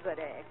really is a good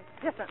egg.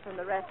 Different from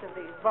the rest of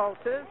these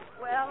vultures.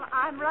 Well,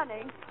 I'm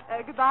running.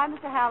 Goodbye,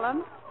 Mr.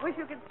 Hallam. Wish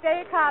you could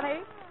stay,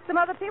 Connie. Some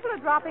other people are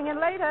dropping in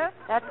later.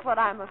 That's what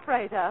I'm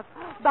afraid of.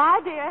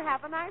 Bye, dear.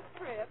 Have a nice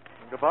trip.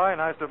 Goodbye.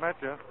 Nice to meet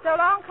you. So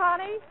long,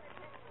 Connie.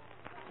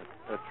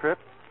 A trip?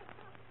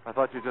 I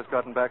thought you'd just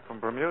gotten back from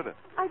Bermuda.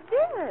 I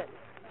did.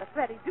 But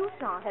Freddie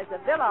Duchamp has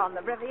a villa on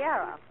the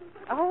Riviera.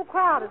 A whole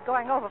crowd is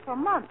going over for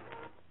months.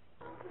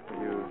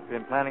 You've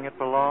been planning it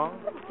for long?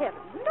 Heavens,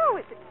 no,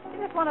 it's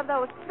just one of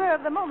those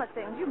spur-of-the-moment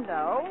things, you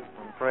know.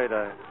 I'm afraid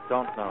I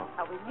don't know.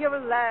 Oh, well, you'll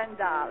learn,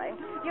 darling.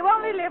 You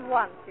only live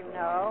once, you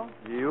know.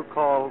 You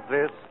call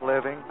this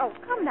living? Oh,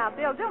 come now,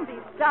 Bill, don't be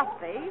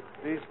stuffy.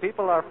 These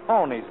people are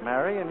phonies,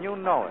 Mary, and you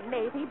know it.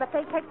 Maybe, but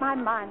they take my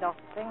mind off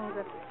things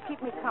and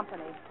keep me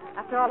company.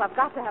 After all, I've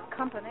got to have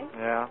company.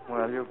 Yeah,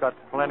 well, you've got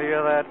plenty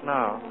of that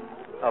now.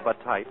 Of a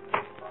type.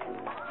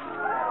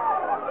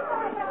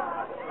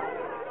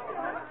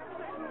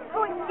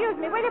 Oh, excuse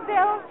me, will you,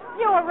 Bill?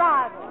 New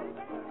arrival.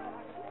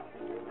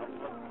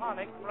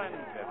 Platonic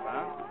friendship,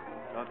 huh?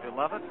 Don't you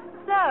love it?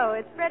 So,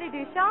 it's Freddie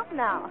Duchamp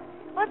now.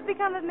 What's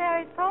become of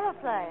Mary's polo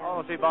player?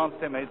 Oh, she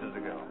bounced him ages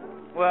ago.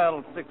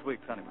 Well, 6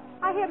 weeks anyway.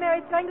 I hear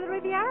Mary's going to the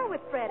Riviera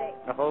with Freddie.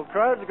 The whole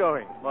crowd's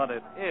going. But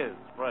it is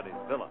Freddie's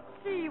villa.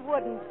 She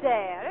wouldn't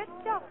dare.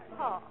 It's just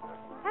talk.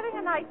 Having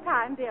a nice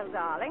time, Bill,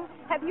 darling.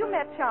 Have you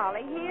met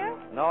Charlie here?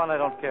 No, and I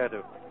don't care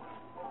to.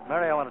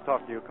 Mary, I want to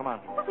talk to you. Come on.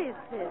 What is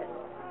this?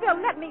 Bill,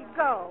 let me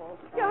go.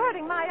 You're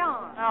hurting my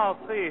arm. Now,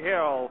 see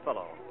here, old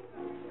fellow.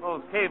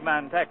 Those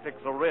caveman tactics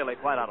are really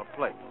quite out of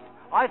place.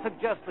 I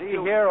suggest that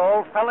you... here,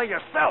 old fella,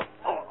 yourself.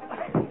 Oh.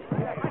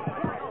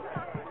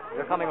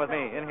 You're coming with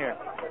me. In here.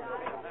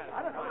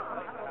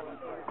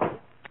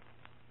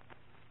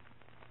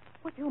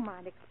 Would you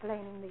mind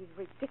explaining these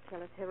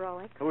ridiculous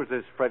heroics? Who is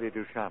this Freddie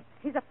Duchamp?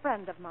 He's a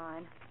friend of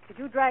mine. Did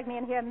you drag me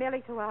in here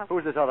merely to ask...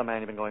 Who's this other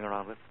man you've been going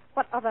around with?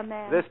 What other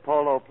man? This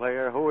polo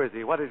player. Who is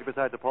he? What is he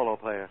besides a polo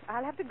player?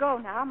 I'll have to go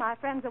now. My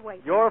friends are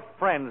waiting. Your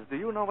friends. Do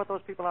you know what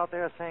those people out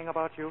there are saying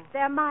about you?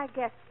 They're my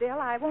guests, Bill.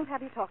 I won't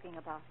have you talking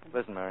about them.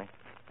 Listen, Mary.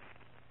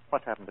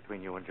 What's happened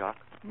between you and Jock?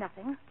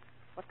 Nothing.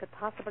 What could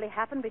possibly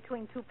happen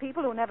between two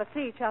people who never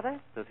see each other?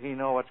 Does he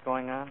know what's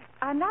going on?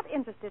 I'm not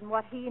interested in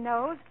what he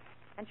knows.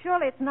 And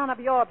surely it's none of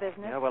your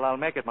business. Yeah, well, I'll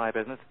make it my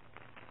business.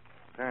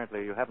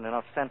 Apparently, you haven't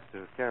enough sense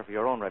to care for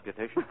your own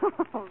reputation.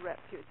 Oh,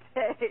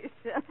 reputation.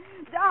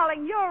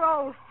 Darling, your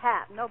old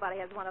hat. Nobody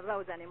has one of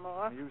those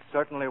anymore. You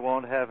certainly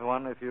won't have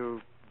one if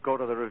you go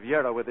to the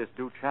Riviera with this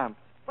Duchamp.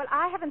 Well,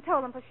 I haven't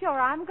told them for sure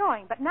I'm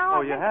going, but now...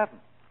 Oh, you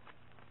haven't?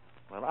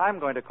 Well, I'm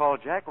going to call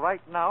Jack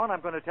right now, and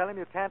I'm going to tell him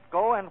you can't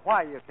go and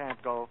why you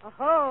can't go.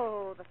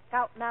 Oh, the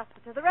scoutmaster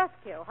to the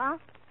rescue, huh?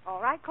 All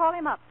right, call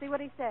him up, see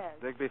what he says.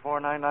 Digby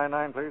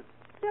 4999, please.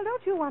 Still,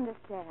 don't you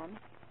understand?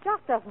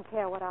 Jock doesn't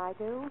care what I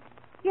do.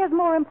 He has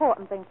more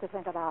important things to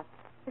think about.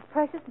 His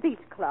precious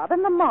beach club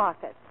and the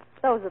market.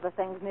 Those are the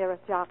things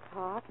nearest Jock's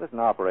heart. Listen,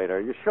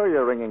 operator, you sure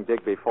you're ringing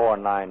Digby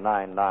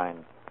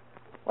 4999?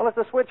 Well, it's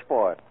a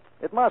switchboard.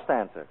 It must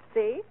answer.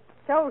 See?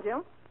 Told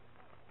you.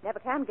 Never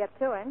can get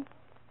to him.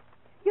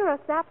 You're a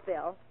sap,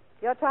 Bill.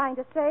 You're trying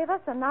to save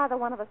us, and neither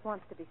one of us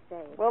wants to be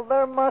saved. Well,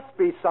 there must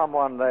be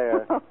someone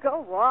there.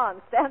 Go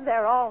on. Stand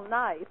there all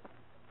night.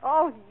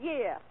 Oh,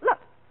 yeah.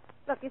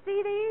 Look, you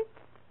see these?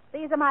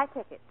 These are my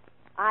tickets.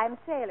 I'm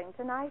sailing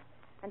tonight,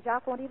 and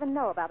Jock won't even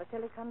know about it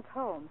till he comes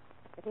home,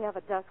 if he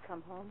ever does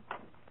come home.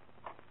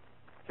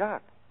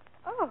 Jock.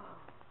 Oh.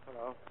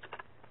 Hello.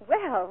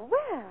 Well.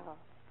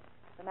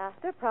 The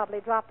master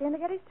probably dropped in to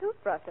get his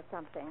toothbrush or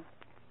something.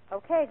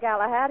 Okay,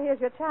 Galahad, here's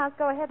your chance.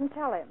 Go ahead and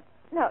tell him.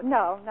 No.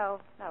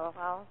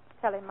 I'll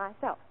tell him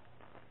myself.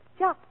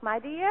 Jock, my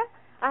dear,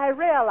 I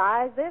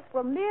realize this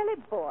will merely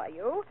bore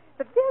you,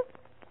 but this...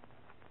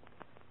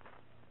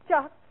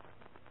 Jock,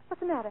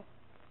 what's the matter?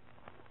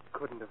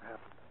 Couldn't have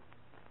happened.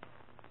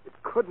 It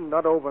couldn't,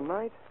 not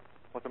overnight.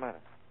 What's the matter?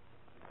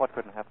 What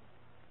couldn't happen?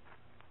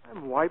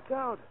 I'm wiped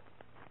out.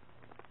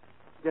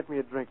 Get me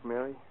a drink,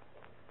 Mary.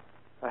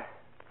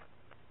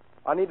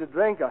 I need a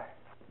drink. Oh,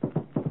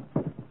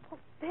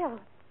 Bill,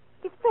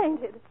 he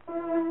fainted.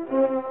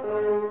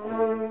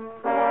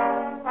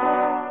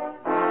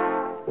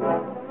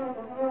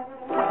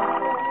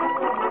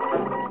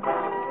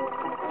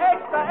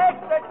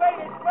 Extra, great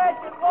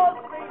expression, Wall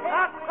Street.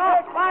 That's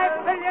up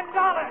 $5 billion.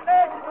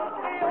 National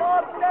Steel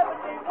off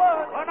 71.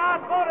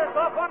 Bernard Motors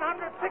off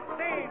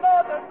 116.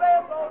 Northern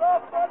Railroad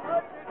off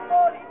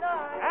 149.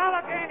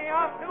 Allegheny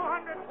off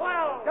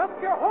 212. Jump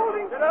your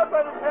holding. Get up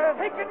by the hand.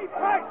 Take any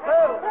price.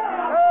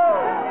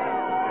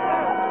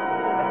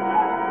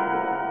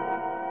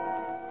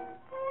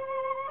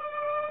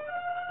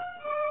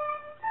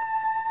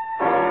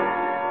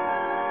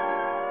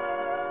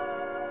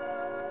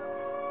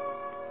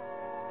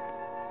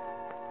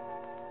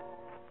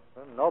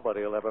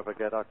 Nobody will ever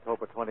forget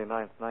October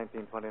 29th,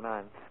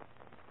 1929,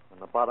 when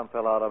the bottom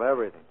fell out of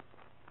everything.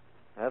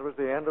 That was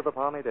the end of the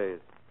palmy days.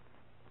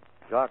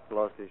 Jock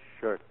lost his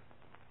shirt,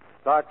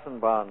 stocks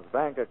and bonds,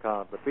 bank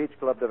account, the beach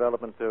club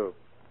development, too.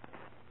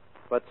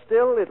 But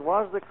still, it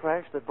was the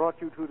crash that brought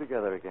you two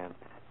together again.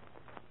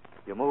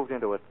 You moved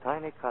into a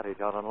tiny cottage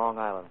out on Long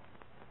Island.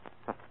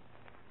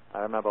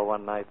 I remember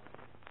one night,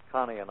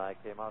 Connie and I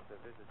came out to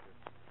visit you.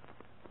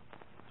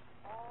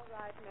 All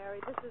right, Mary,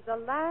 this is the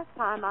last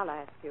time I'll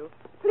ask you.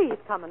 Please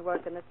come and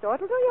work in the store.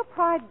 It'll do your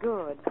pride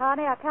good.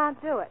 Connie, I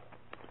can't do it.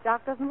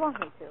 Doc doesn't want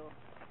me to.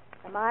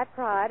 And my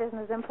pride isn't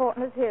as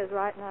important as his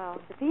right now.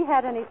 If he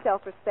had any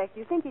self-respect,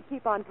 you think he'd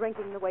keep on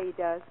drinking the way he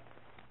does?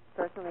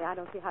 Personally, I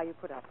don't see how you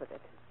put up with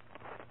it.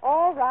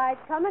 All right,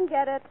 come and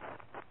get it.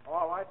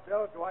 All right,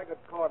 Bill, so I got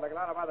caught like a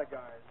lot of other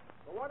guys.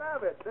 But what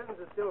of it? Business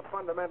is still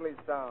fundamentally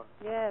sound.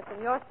 Yes,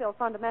 and you're still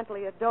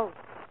fundamentally a dope.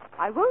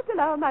 I won't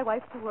allow my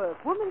wife to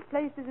work. Woman's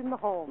place is in the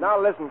home.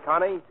 Now listen,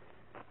 Connie.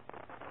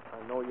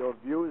 I know your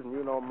views and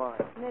you know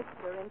mine.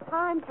 Mister, in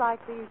times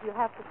like these, you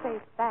have to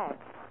face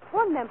facts.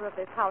 One member of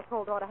this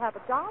household ought to have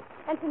a job,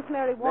 and since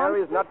Mary wants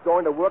Mary's not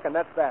going to work, and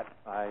that's that.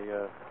 I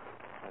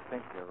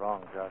think you're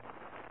wrong, Jock.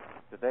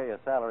 Today, a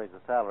salary's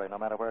a salary, no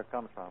matter where it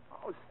comes from.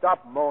 Oh,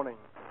 stop moaning.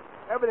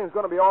 Everything's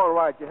going to be all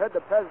right. You heard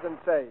the president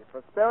say,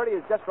 prosperity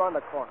is just around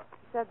the corner.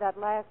 He said that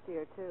last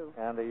year, too.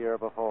 And the year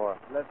before.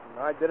 Listen,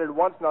 I did it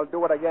once, and I'll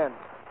do it again.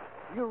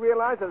 You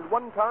realize that at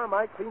one time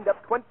I cleaned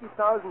up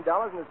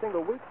 $20,000 in a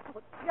single week?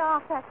 Well,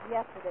 Jock, that's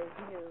yesterday's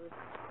news.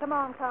 Come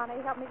on, Connie,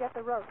 help me get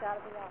the roast out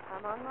of the oven.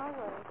 I'm on my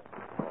way.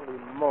 Holy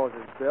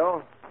Moses,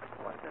 Bill.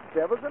 What the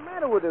devil's the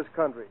matter with this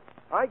country?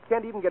 I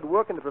can't even get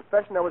work in the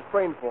profession I was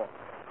trained for.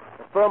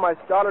 The firm I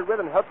started with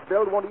and helped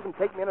build won't even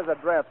take me in as a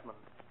draftsman.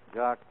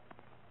 Jock,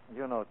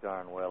 you know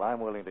darn well I'm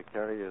willing to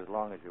carry you as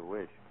long as you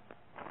wish.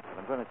 But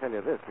I'm going to tell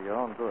you this for your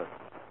own good.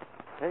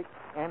 Take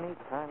any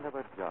kind of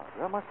a job.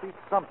 There must be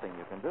something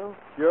you can do.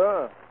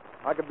 Sure.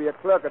 I could be a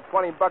clerk at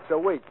 $20 a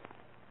week.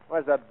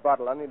 Where's that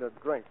bottle? I need a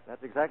drink.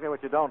 That's exactly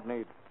what you don't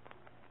need.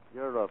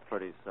 You're a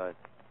pretty sight.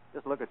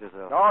 Just look at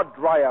yourself. Oh,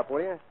 dry up,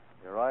 will you?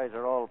 Your eyes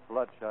are all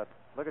bloodshot.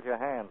 Look at your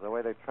hands, the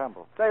way they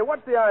tremble. Say,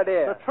 what's the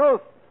idea? The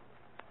truth.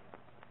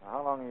 Now,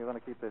 how long are you going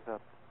to keep this up?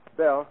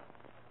 Bill,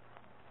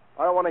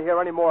 I don't want to hear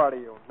any more out of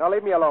you. Now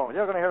leave me alone. Well,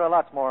 you're going to hear a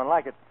lot more and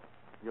like it.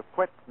 You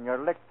quit and you're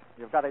licked.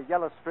 You've got a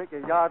yellow streak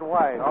a yard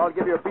wide. I'll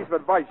give you a piece of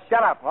advice.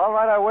 Shut up. All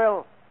right, I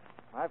will.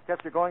 I've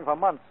kept you going for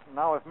months.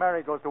 Now, if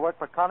Mary goes to work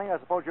for Connie, I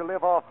suppose you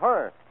live off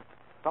her.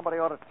 Somebody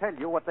ought to tell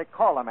you what they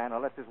call a man who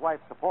lets his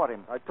wife support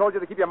him. I told you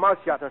to keep your mouth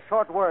shut. It's a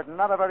short word, and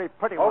not a very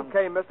pretty one.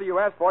 Okay, mister, you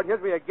asked for it.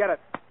 Here's where you get it.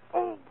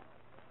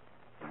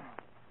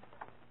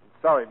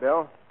 Sorry,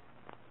 Bill.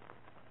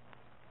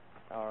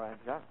 All right,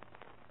 John.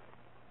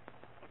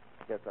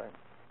 Guess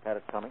I had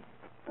it coming.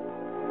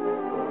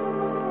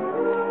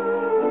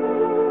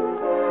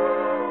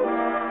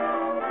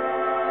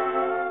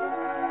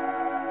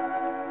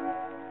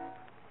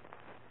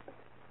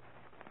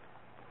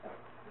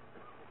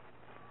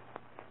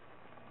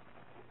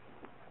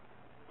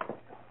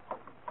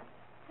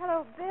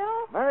 Hello,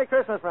 Bill. Merry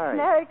Christmas, Mary.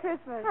 Merry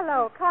Christmas.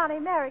 Hello, Connie.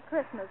 Merry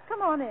Christmas.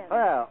 Come on in.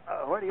 Well,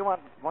 where do you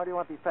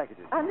want these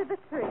packages? Under the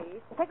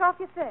tree. Take off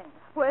your things.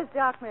 Where's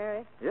Jock,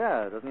 Mary?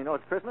 Yeah, doesn't he know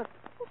it's Christmas?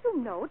 Well,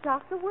 you know,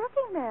 Jock's a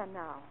working man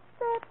now.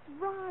 That's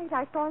right.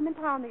 I saw him in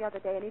town the other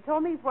day, and he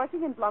told me he's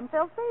working in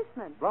Blumfeld's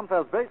basement.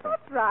 Blumfeld's basement?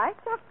 That's right.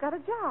 Jock's got a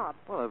job.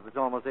 Well, if it's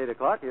almost 8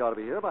 o'clock, he ought to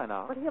be here by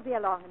now. But he'll be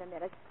along in a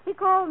minute. He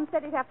called and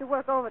said he'd have to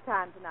work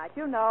overtime tonight.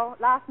 You know,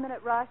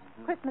 last-minute rush,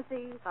 Christmas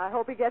Eve. I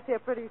hope he gets here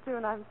pretty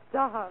soon. I'm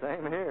starved.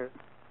 Same here.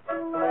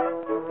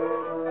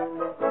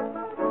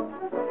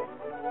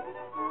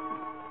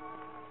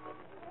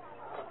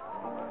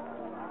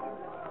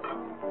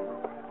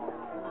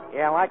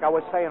 Yeah, like I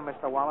was saying,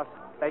 Mr. Wallace,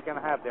 they can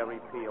have their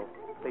repeal.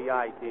 The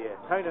idea,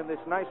 turning this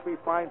nice,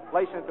 refined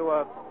place into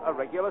a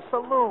regular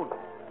saloon.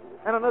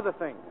 And another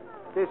thing,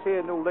 this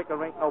here new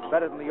liquor ain't no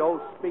better than the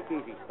old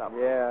speakeasy stuff.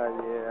 Yeah.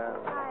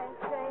 Hi,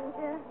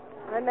 stranger.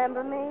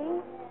 Remember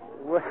me?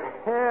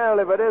 Well,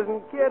 if it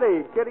isn't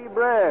Kitty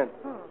Brandt.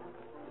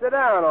 Sit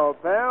down,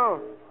 old pal.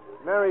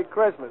 Merry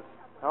Christmas.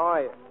 How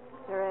are you?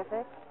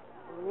 Terrific.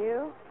 And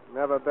you?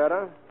 Never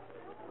better.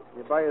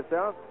 You by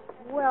yourself?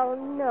 Well,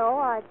 no,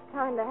 I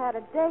kind of had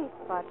a date,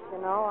 but,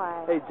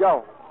 Hey,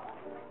 Joe.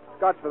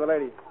 Scotch for the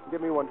lady.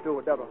 Give me one, too,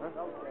 a double, huh?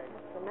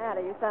 What's the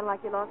matter? You sound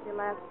like you lost your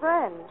last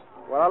friend.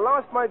 Well, I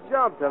lost my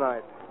job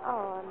tonight.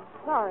 Oh,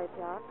 I'm sorry,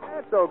 Jock.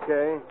 That's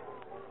okay.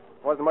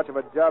 Wasn't much of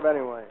a job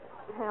anyway.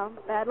 Well,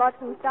 bad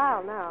luck's in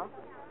style now.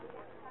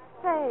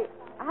 Say,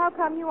 how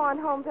come you aren't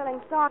home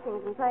filling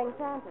stockings and playing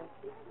Santa?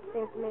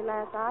 Seems to me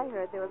last I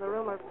heard there was a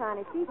rumor of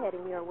tiny feet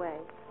heading your way.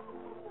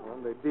 Well,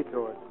 they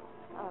detoured.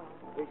 Oh.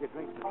 Take your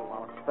drink, Mr.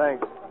 Wallace.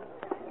 Thanks.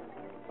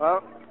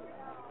 Well,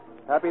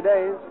 happy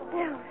days.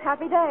 Yeah,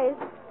 happy days.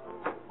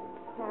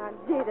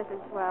 Gee, this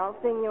is swell.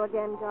 Seeing you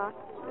again, Jock.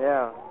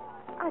 Yeah.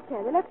 I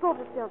tell you, let's go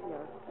over to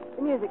Sylvia's.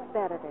 The music's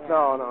better there.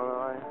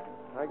 No.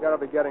 I gotta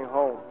be getting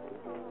home.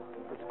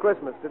 It's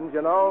Christmas, didn't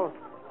you know?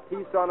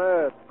 Peace on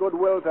earth,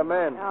 goodwill to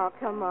men. Oh,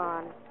 come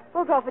on.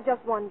 We'll go for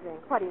just one drink.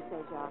 What do you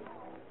say, John?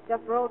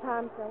 Just for old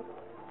time's sake?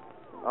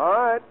 All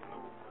right.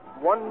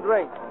 One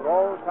drink for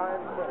all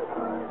time's sake.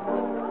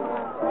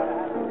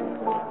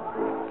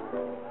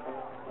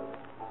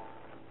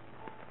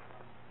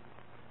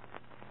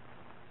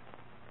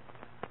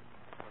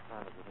 What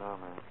time is it now,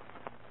 man?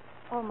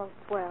 Almost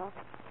 12.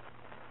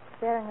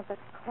 Staring at the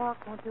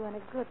clock won't do any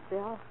good,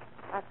 Bill.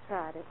 I've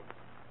tried it.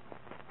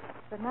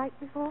 The night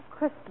before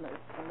Christmas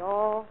and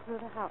all through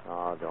the house.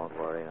 Oh, don't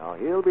worry now.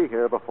 He'll be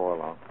here before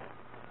long.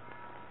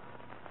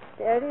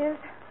 There it is.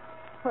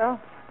 Well,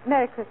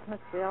 Merry Christmas,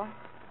 Bill.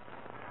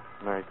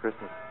 Merry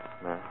Christmas,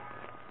 Mary.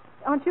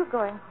 Aren't you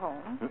going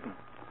home? Mm-mm.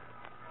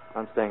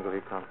 I'm staying till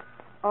he comes.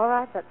 All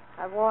right, but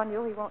I warn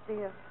you, he won't be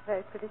a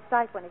very pretty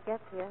sight when he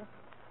gets here.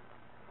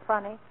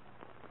 Funny.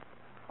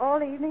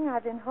 All evening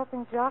I've been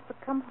hoping Jock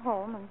would come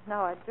home, and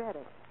now I dread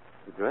it.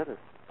 You dread it?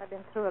 I've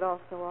been through it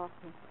all so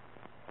often.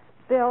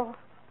 Bill,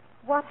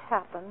 what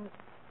happens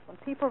when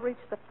people reach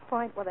the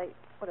point where they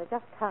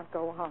just can't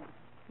go on?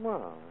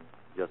 Well,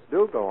 just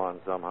do go on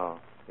somehow,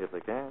 if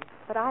they can.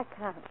 But I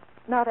can't.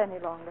 Not any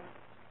longer.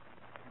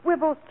 We're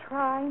both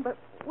trying, but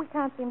we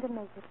can't seem to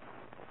make it.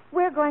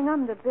 We're going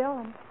under, Bill,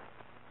 and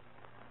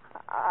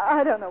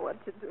I don't know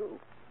what to do.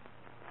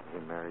 Hey,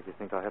 Mary, do you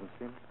think I haven't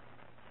seen it?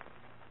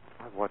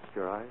 I've watched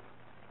your eyes.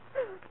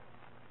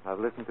 I've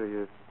listened to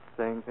you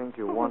saying things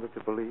you wanted to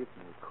believe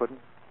and you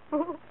couldn't.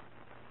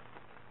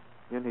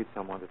 You need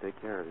someone to take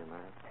care of you,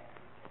 Mary.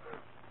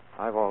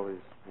 I've always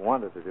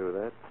wanted to do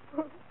that.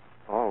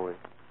 Always.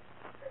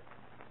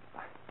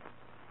 I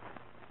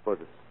suppose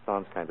it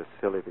sounds kind of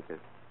silly because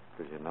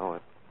you know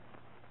it.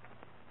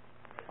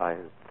 I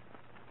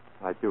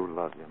do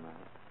love you, Mary.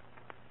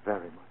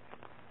 Very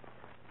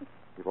much.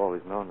 You've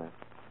always known that.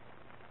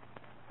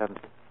 Haven't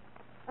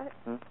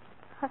you?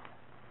 I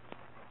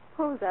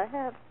suppose I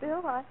have,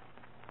 Bill.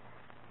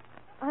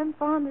 I'm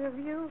fonder of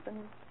you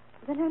than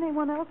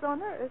anyone else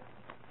on earth.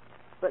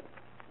 But,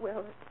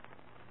 well,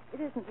 it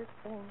isn't the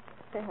same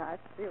thing I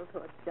feel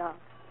toward Jock.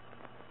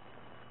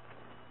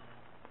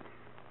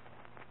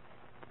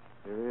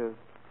 Here he is.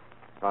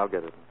 I'll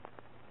get it.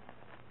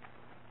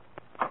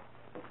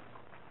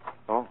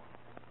 Oh?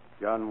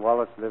 John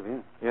Wallace live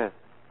here? Yes.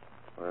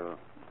 Well,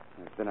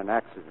 there's been an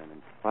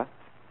accident. What?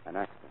 An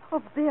accident.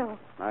 Oh, Bill.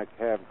 My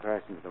cab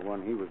crashed into the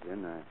one he was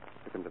in. I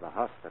took him to the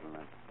hospital, and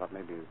I thought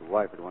maybe his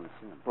wife would want to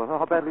see him. Well,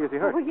 how badly is he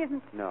hurt? Oh, he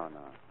isn't. No,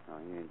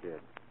 he ain't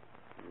dead.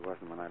 He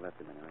wasn't when I left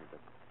him anyway, but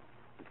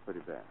it's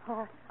pretty bad.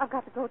 Oh, I've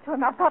got to go to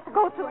him. I've got to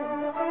go to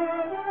him.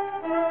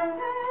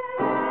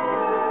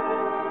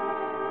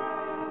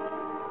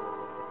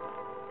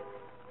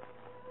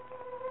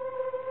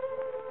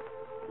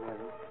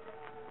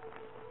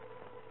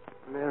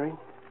 Mary?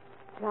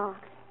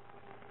 Jock,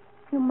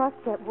 you must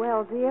get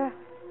well, dear.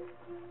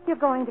 You're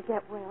going to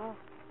get well.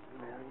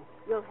 Mary?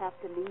 You'll have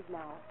to leave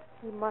now.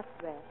 You must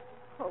rest.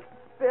 Oh,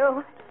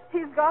 Bill,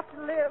 he's got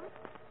to live.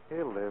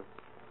 He'll live.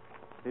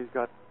 He's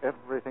got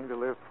everything to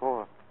live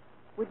for.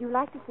 Would you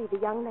like to see the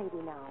young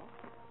lady now?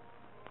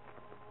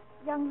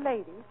 Young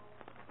lady?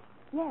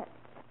 Yes.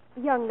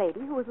 The young lady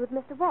who was with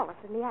Mr. Wallace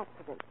in the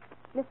accident.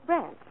 Miss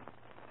Brandt.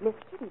 Miss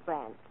Kitty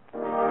Brandt.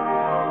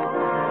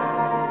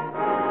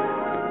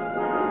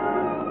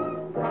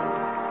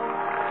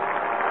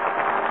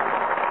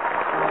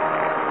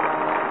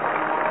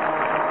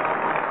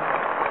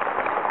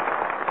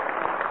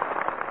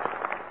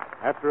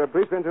 After a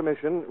brief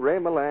intermission, Ray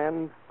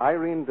Milland,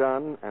 Irene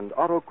Dunne, and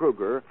Otto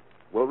Kruger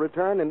will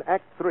return in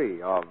Act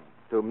 3 of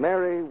To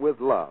Marry with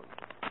Love.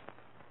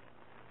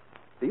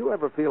 Do you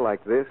ever feel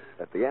like this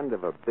at the end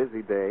of a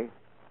busy day?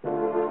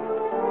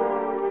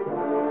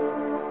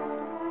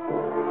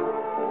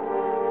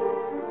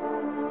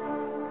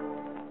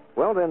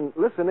 Well, then,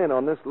 listen in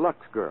on this Lux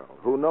girl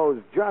who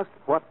knows just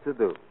what to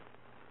do.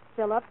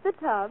 Fill up the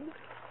tub.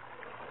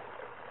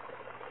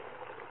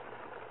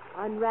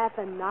 Unwrap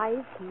a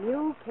nice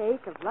new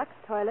cake of Lux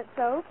toilet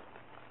soap.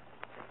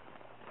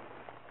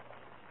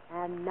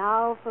 And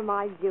now for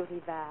my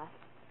beauty bath.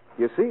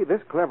 You see,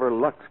 this clever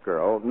Lux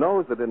girl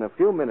knows that in a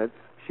few minutes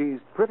she's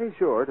pretty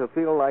sure to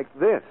feel like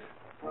this.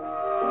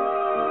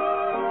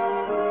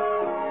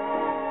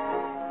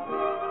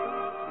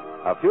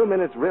 A few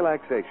minutes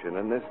relaxation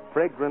in this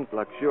fragrant,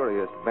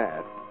 luxurious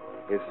bath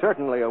is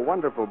certainly a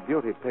wonderful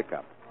beauty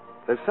pickup.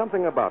 There's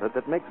something about it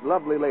that makes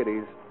lovely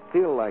ladies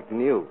feel like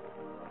new.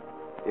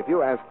 If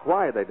you ask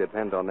why they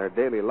depend on their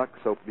daily Lux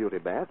Soap beauty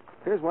bath,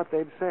 here's what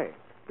they'd say.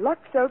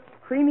 Lux Soap's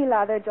creamy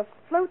lather just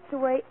floats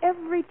away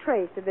every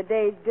trace of the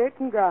day's dirt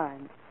and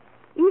grime.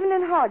 Even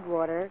in hard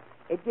water,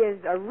 it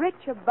gives a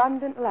rich,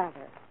 abundant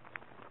lather.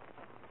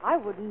 I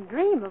wouldn't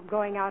dream of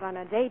going out on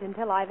a date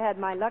until I've had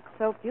my Lux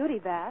Soap beauty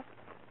bath.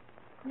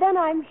 Then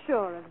I'm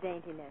sure of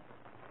daintiness.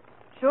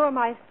 Sure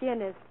my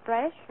skin is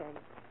fresh and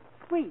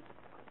sweet.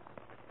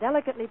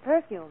 Delicately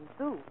perfumed,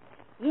 too.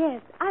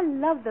 Yes, I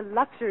love the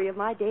luxury of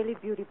my daily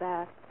beauty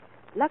bath.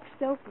 Lux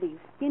Soap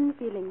leaves skin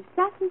feeling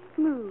satin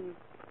smooth,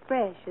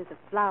 fresh as a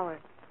flower.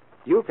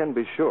 You can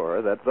be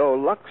sure that though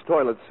Lux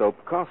toilet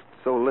soap costs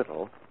so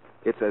little,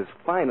 it's as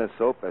fine a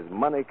soap as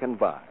money can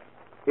buy.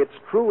 It's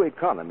true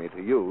economy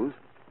to use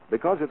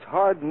because it's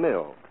hard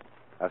milled.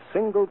 A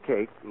single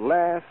cake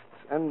lasts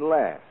and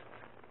lasts.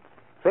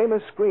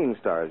 Famous screen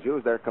stars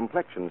use their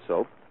complexion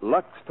soap,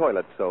 Lux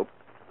Toilet Soap,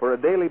 for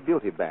a daily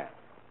beauty bath.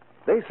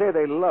 They say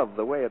they love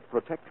the way it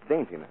protects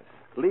daintiness,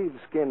 leaves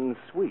skin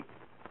sweet.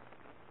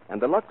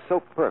 And the Lux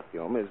Soap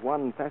perfume is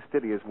one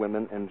fastidious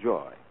women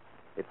enjoy.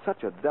 It's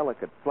such a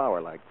delicate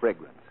flower-like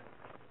fragrance.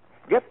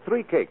 Get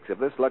 3 cakes of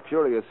this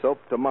luxurious soap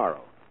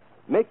tomorrow.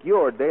 Make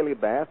your daily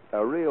bath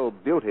a real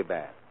beauty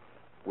bath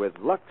with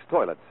Lux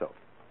Toilet Soap.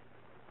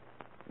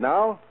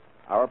 Now,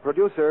 our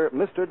producer,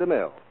 Mr.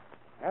 DeMille.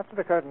 After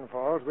the curtain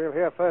falls, we'll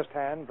hear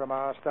firsthand from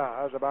our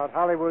stars about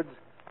Hollywood's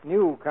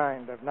new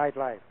kind of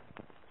nightlife.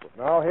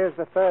 Now, here's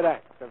the third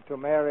act of To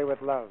Marry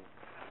with Love,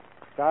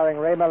 starring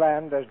Ray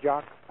Milland as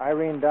Jock,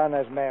 Irene Dunne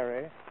as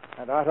Mary,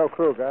 and Otto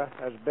Kruger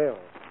as Bill.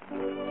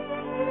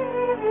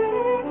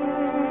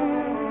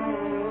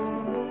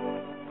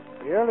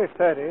 The early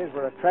 30s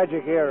were a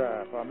tragic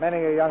era for many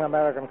a young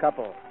American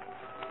couple,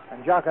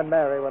 and Jock and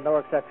Mary were no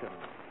exception.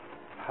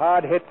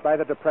 Hard hit by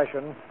the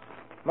Depression,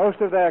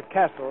 most of their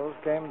castles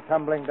came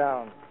tumbling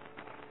down.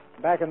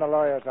 Back in the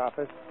lawyer's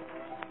office,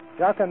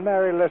 Jock and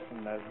Mary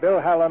listen as Bill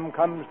Hallam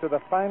comes to the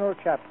final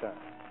chapter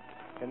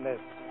in this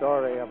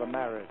story of a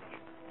marriage.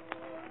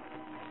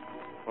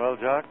 Well,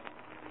 Jock,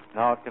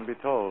 now it can be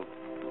told.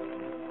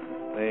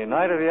 The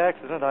night of the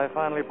accident, I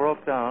finally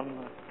broke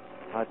down.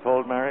 I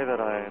told Mary that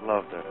I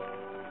loved her.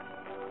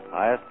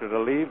 I asked her to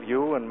leave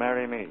you and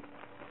marry me.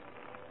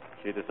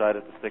 She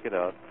decided to stick it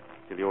out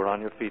till you were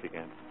on your feet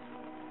again.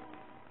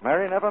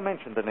 Mary never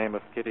mentioned the name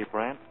of Kitty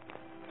Brandt.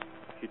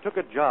 She took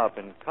a job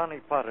in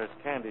Connie Potter's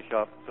candy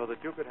shop so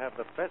that you could have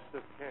the best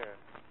of care.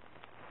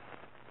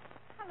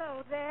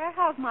 Hello there.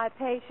 How's my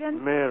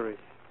patient? Mary.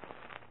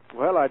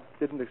 Well, I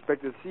didn't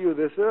expect to see you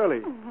this early.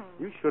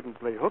 Mm-hmm. You shouldn't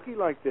play hooky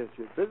like this.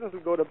 Your business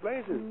will go to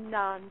blazes.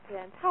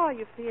 Nonsense. How are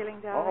you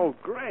feeling, darling? Oh,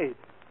 great.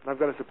 I've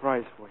got a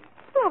surprise for you.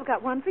 Oh, I've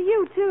got one for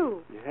you,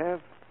 too. You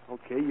have?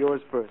 Okay,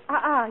 yours first.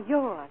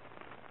 Yours.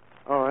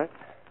 All right.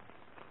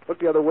 Look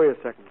the other way a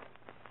second.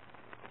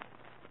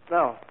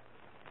 Now.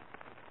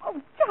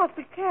 Oh, just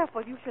be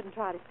careful. You shouldn't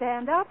try to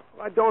stand up.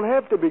 I don't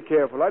have to be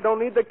careful. I don't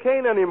need the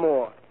cane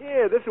anymore.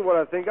 Here, this is what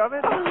I think of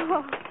it.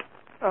 Oh.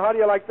 Now, how do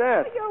you like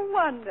that? You're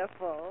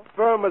wonderful.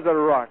 Firm as a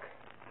rock.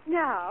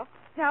 Now,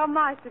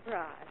 my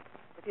surprise.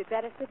 But you'd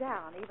better sit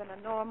down. Even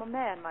a normal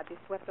man might be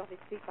swept off his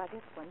feet by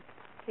this one.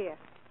 Here.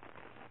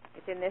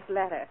 It's in this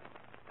letter.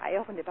 I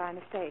opened it by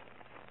mistake.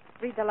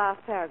 Read the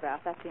last paragraph.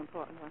 That's the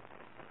important one.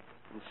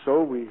 And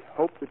so we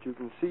hope that you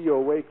can see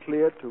your way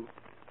clear to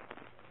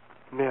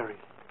Mary.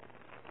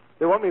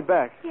 They want me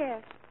back.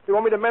 Yes. They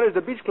want me to manage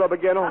the beach club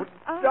again. Oh,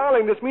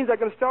 darling, this means I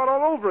can start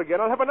all over again.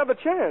 I'll have another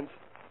chance.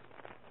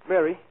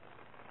 Mary,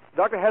 the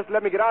doctor has to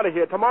let me get out of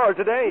here. Tomorrow,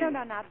 today.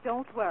 No,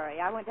 don't worry.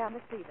 I went down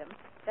to see them.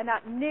 They're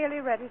not nearly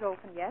ready to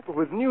open yet. But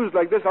with news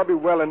like this, I'll be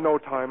well in no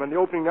time. And the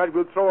opening night,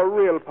 we'll throw a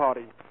real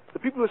party. The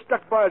people who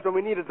stuck by us when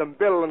we needed them,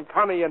 Bill and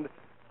Connie and...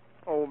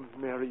 Oh,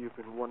 Mary, you've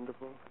been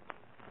wonderful.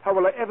 How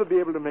will I ever be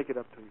able to make it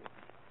up to you?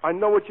 I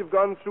know what you've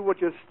gone through, what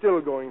you're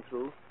still going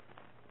through.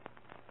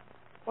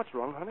 What's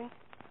wrong, honey?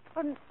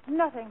 Oh,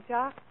 nothing,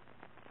 Jock.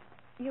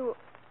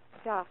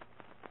 Jock,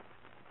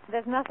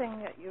 there's nothing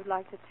that you'd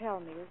like to tell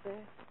me, is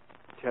there?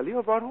 Tell you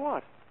about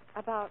what?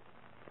 About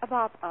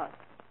us.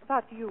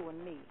 About you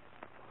and me.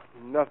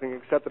 Nothing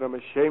except that I'm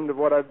ashamed of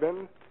what I've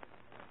been.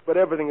 But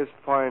everything is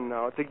fine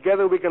now.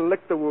 Together we can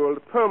lick the world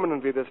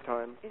permanently this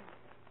time.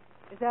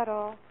 Is that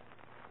all?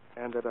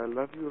 And that I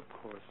love you, of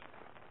course.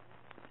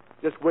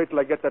 Just wait till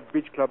I get that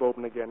beach club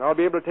open again. I'll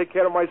be able to take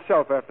care of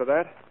myself after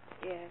that.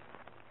 Yes.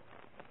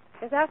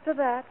 Because after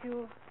that,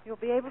 you'll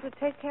be able to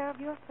take care of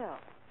yourself.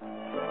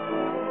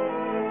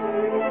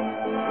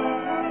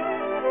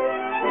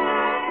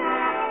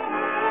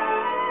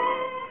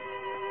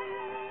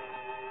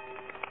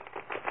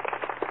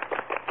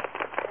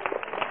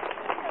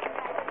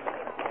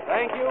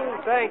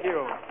 Thank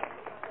you.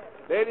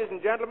 Ladies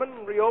and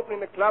gentlemen, reopening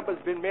the club has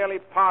been merely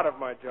part of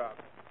my job.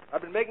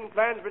 I've been making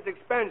plans for its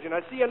expansion.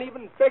 I see an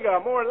even bigger,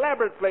 more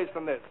elaborate place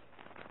than this.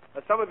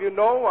 As some of you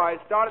know, I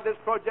started this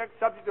project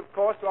subject, of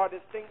course, to our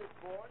distinguished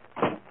board.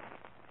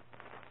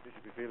 You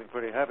should be feeling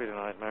pretty happy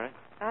tonight, Mary.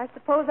 I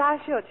suppose I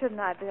should, shouldn't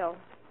I, Bill?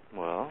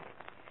 Well,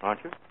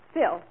 aren't you?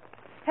 Bill,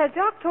 has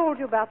Jock told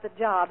you about the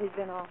job he's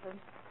been offered?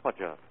 What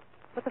job?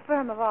 With the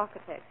firm of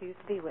architects he used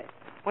to be with.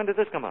 When did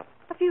this come up?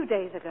 A few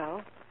days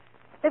ago.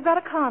 They've got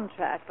a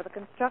contract for the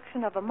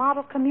construction of a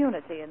model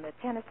community in the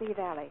Tennessee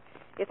Valley.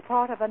 It's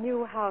part of a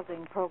new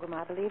housing program,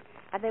 I believe,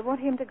 and they want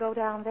him to go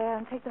down there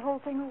and take the whole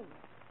thing over.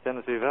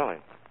 Tennessee Valley.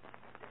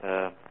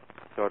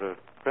 Sort of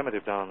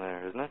primitive down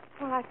there, isn't it?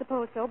 Well, I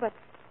suppose so, but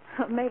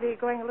maybe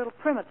going a little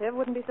primitive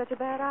wouldn't be such a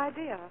bad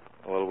idea.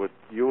 Well, would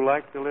you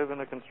like to live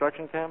in a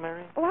construction camp,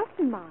 Mary? Oh, I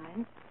wouldn't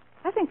mind.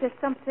 I think there's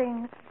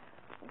something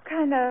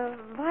kind of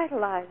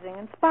vitalizing,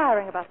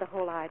 inspiring about the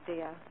whole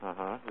idea.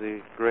 Uh-huh.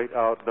 The great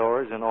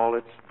outdoors in all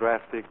its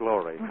drafty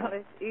glory. Well,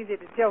 it's easy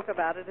to joke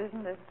about it,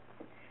 isn't it?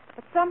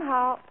 But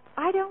somehow,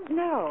 I don't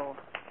know.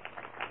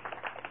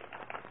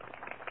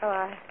 Oh,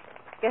 I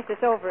guess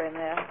it's over in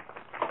there.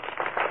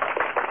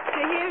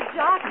 To hear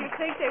Jock, you'd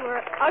think they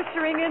were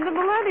ushering in the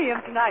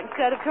millennium tonight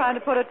instead of trying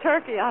to put a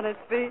turkey on its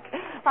feet.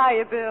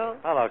 Hiya, Bill.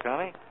 Hello,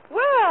 Connie.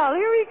 Well,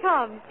 here he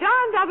comes.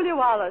 John W.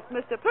 Wallace,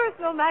 Mr.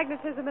 Personal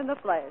Magnetism in the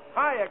flesh.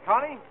 Hiya,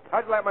 Connie.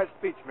 How'd you like my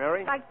speech,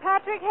 Mary? Like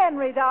Patrick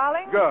Henry,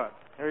 darling. Good.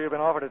 Here you've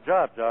been offered a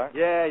job, Jock.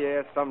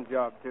 Yeah, some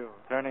job, too.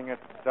 Turning it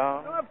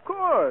down? Well, of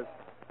course.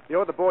 You know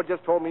what the board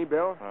just told me,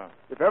 Bill?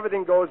 If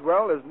everything goes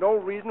well, there's no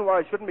reason why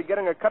I shouldn't be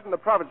getting a cut in the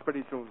profits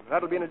pretty soon.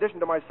 That'll be in addition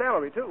to my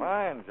salary, too.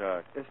 Fine,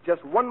 Jock. It's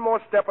just one more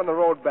step on the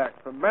road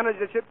back, from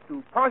managership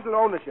to partial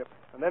ownership,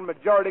 and then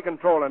majority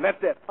control, and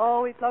that's it.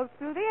 Oh, he floats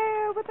through the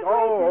air with the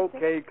Oh,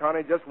 greatness. okay,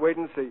 Connie, just wait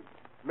and see.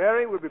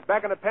 Mary, we'll be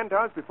back in the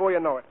penthouse before you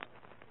know it.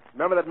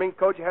 Remember that mink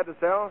coat you had to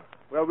sell?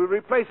 Well, we'll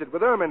replace it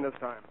with Ermine this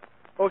time.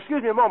 Oh,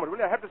 excuse me a moment, will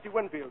you? I have to see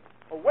Winfield.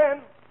 Oh,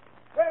 when?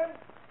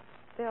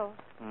 Bill,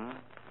 Hmm?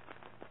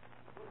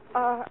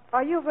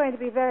 are you going to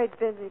be very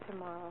busy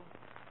tomorrow?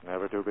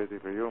 Never too busy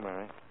for you,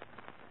 Mary.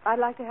 I'd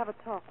like to have a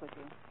talk with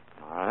you.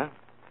 All right.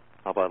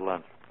 How about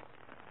lunch?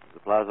 Is the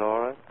plaza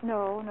all right?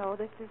 No,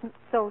 this isn't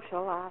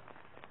social.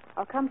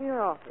 I'll come to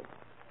your office.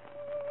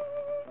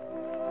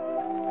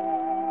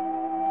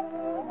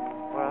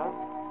 Well,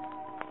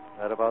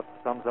 that about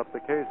sums up the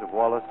case of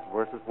Wallace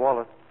versus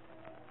Wallace.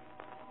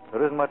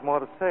 There isn't much more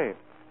to say.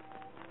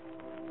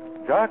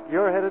 Jock,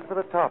 you're headed for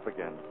the top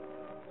again.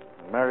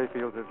 And Mary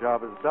feels her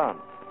job is done.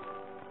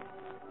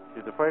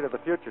 She's afraid of the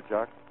future,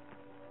 Jock.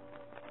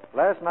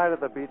 Last night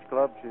at the beach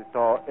club, she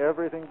saw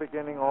everything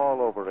beginning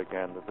all over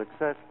again. The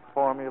success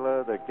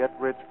formula, the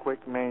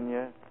get-rich-quick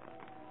mania.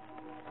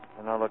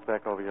 And now look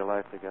back over your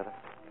life together.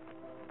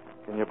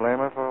 Can you blame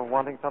her for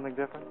wanting something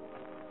different?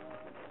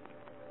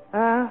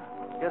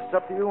 Guess it's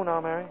up to you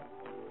now, Mary.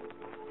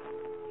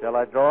 Shall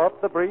I draw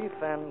up the brief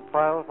and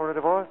file for a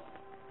divorce?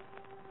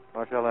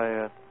 Or shall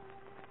I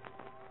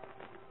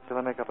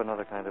make up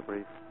another kind of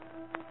brief?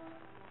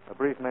 A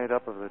brief made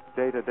up of the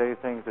day-to-day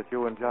things that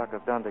you and Jock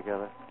have done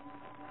together.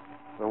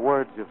 The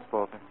words you've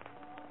spoken.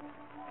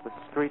 The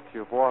streets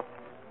you've walked.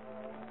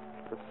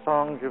 The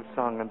songs you've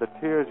sung and the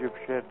tears you've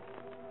shed.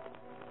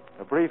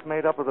 A brief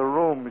made up of the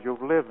rooms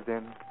you've lived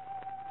in.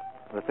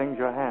 The things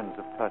your hands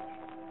have touched.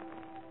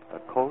 A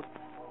coat,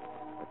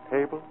 a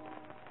table,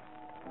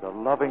 and a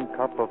loving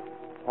cup of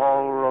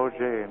Paul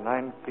Roger,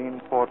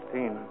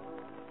 1914.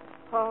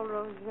 Paul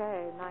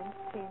Roger,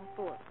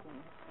 1914.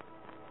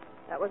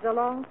 That was a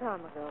long time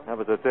ago. That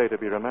was a day to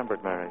be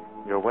remembered, Mary.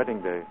 Your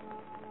wedding day.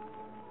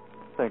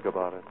 Think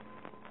about it.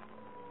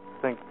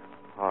 Think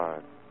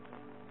hard.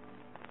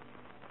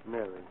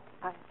 Mary.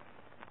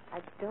 I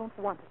don't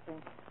want to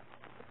think.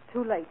 It's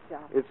too late,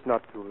 John. It's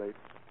not too late.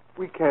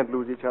 We can't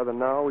lose each other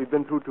now. We've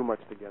been through too much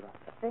together.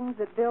 The things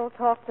that Bill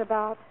talked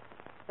about,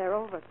 they're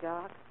over,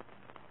 Jock.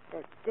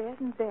 They're dead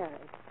and buried.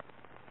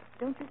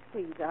 Don't you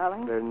see,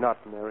 darling? They're not,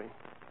 Mary.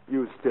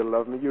 You still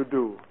love me. You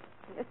do.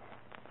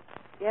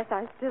 Yes,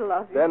 I still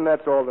love you. Then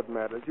that's all that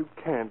matters. You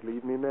can't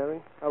leave me,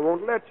 Mary. I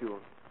won't let you.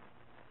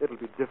 It'll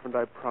be different,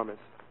 I promise.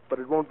 But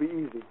it won't be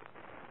easy.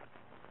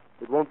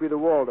 It won't be the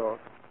Waldorf.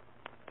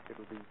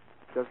 It'll be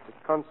just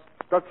a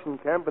construction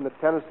camp in the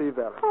Tennessee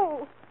Valley.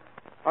 Oh.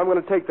 I'm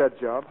going to take that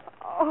job.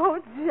 Oh,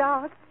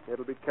 Jock.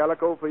 It'll be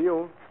calico for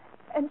you.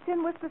 And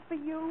tin whisper for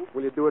you.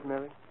 Will you do it,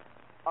 Mary?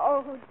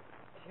 Oh,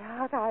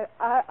 Jock,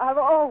 I've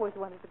always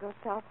wanted to go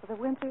south for the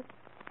winter.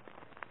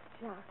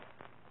 Jock,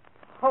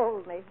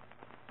 hold me.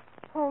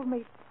 Hold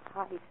me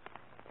tight.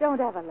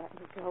 Don't ever let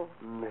me go.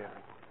 Mary.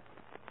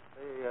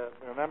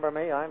 Hey, remember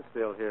me? I'm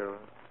still here.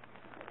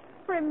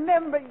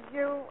 Remember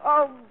you.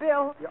 Oh,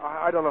 Bill. Yeah,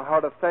 I don't know how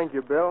to thank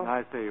you, Bill.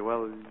 I see.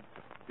 Well,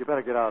 you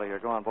better get out of here.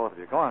 Go on, both of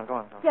you. Go on.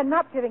 You're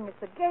not giving us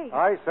the gate.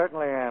 I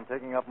certainly am,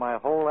 taking up my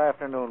whole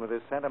afternoon with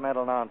this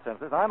sentimental nonsense.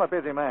 I'm a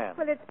busy man.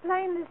 Well, it's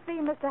plain to see,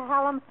 Mr.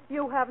 Hallam,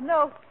 you have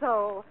no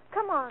soul.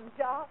 Come on,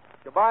 Jock.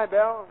 Goodbye,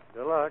 Bill.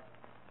 Good luck.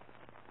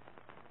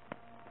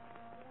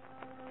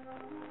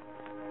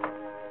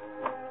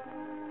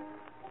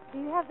 Do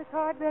you have the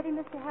card ready,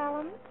 Mr.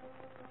 Hallam?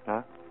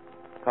 Huh?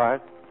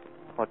 Card?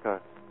 What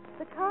card?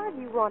 The card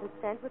you wanted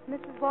sent with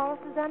Mrs.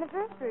 Wallace's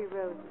anniversary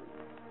roses.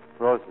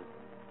 Roses.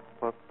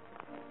 What?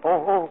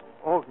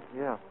 Oh,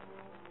 yeah.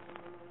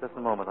 Just a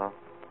moment.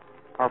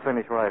 I'll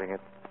finish writing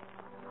it.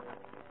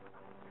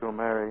 To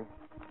Mary,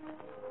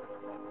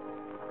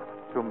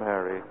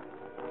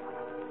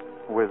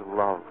 with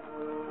love.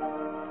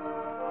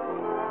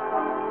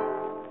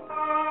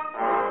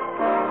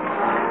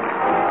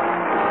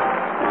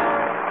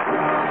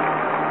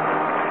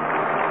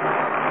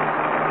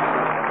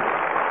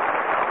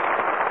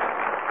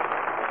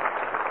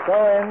 So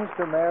ends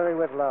To Mary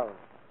with Love.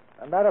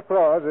 And that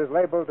applause is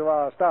labeled to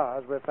our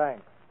stars with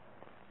thanks.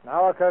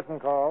 Now a curtain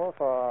call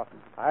for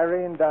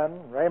Irene Dunne,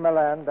 Ray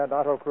Milland, and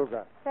Otto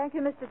Kruger. Thank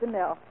you, Mr.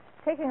 DeMille.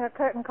 Taking a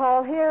curtain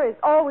call here is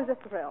always a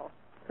thrill.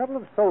 A couple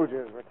of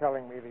soldiers were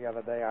telling me the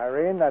other day,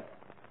 Irene, that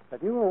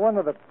that you were one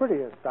of the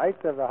prettiest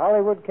sights of the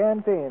Hollywood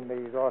canteen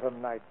these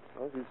autumn nights.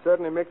 Well, she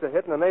certainly makes a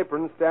hit in an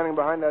apron standing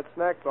behind that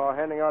snack bar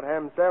handing out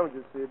ham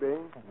sandwiches, C.B.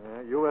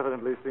 Yeah, you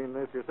evidently seen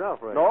this yourself,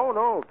 Ray.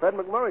 No. Fred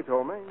McMurray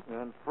told me.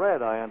 And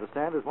Fred, I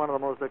understand, is one of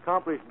the most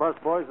accomplished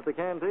busboys at the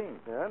canteen.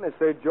 Yeah, and they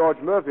say George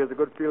Murphy has a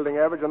good fielding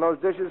average on those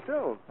dishes,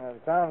 too.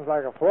 It sounds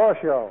like a floor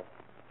show.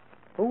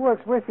 Who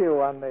works with you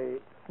on the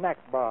snack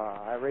bar,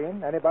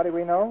 Irene? Anybody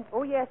we know?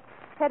 Oh, yes.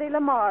 Teddy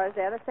Lamar is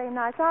there the same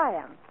night I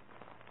am.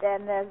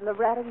 Then there's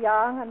Loretta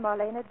Young and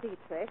Marlena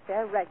Dietrich.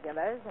 They're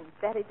regulars. And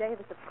Betty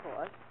Davis, of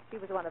course. She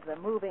was one of the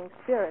moving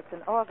spirits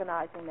in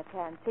organizing the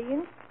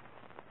canteen.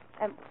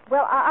 And,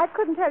 well, I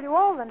couldn't tell you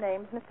all the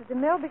names, Mr.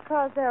 DeMille,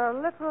 because there are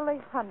literally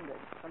hundreds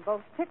from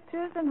both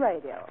pictures and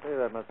radio. Hey,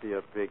 that must be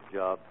a big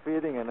job,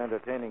 feeding and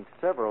entertaining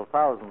several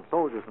thousand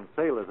soldiers and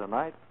sailors a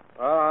night.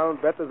 I'll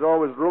bet there's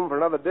always room for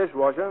another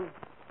dishwasher.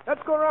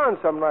 Let's go around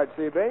some night,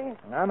 C.B.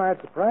 I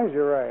might surprise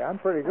you, Ray. I'm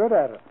pretty good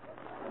at it.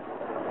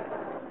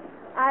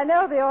 I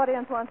know the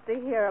audience wants to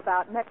hear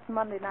about next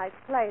Monday night's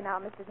play now,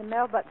 Mr.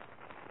 DeMille, but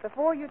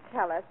before you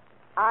tell us,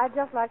 I'd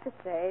just like to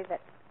say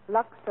that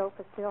Lux soap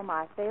is still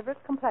my favorite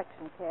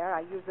complexion care.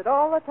 I use it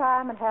all the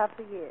time and have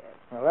for years.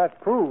 Well, that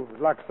proves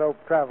Lux soap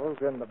travels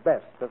in the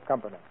best of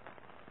company.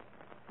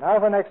 Now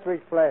for next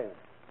week's play.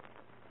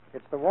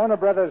 It's the Warner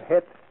Brothers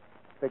hit,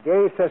 The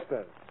Gay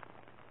Sisters.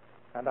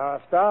 And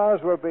our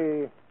stars will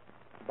be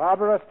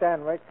Barbara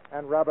Stanwyck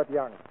and Robert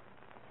Young.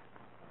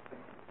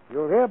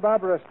 You'll hear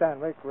Barbara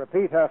Stanwyck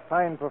repeat her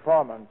fine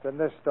performance in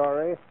this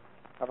story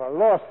of a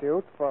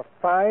lawsuit for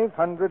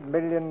 $500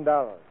 million.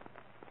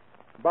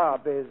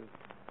 Bob is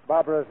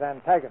Barbara's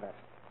antagonist.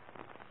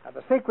 And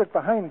the secret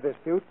behind this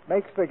feud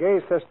makes The Gay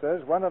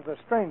Sisters one of the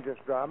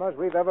strangest dramas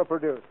we've ever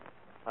produced.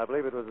 I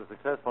believe it was a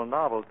successful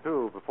novel,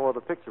 too, before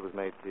the picture was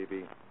made,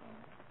 C.B.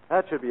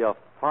 That should be a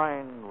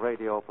fine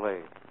radio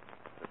play.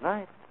 Good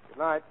night. Good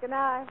night. Good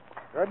night.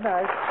 Good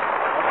night.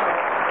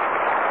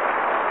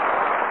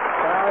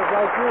 Stars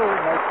like you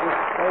make this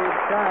stage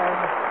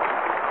shine.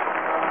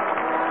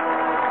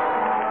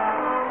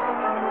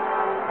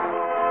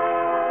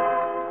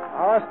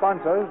 Our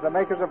sponsors, the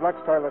makers of Lux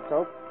Toilet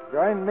Soap,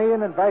 join me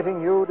in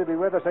inviting you to be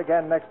with us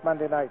again next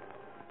Monday night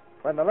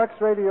when the Lux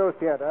Radio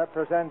Theater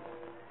presents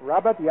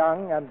Robert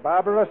Young and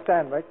Barbara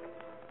Stanwyck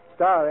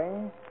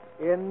starring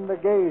in The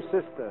Gay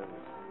Sisters.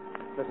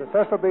 This is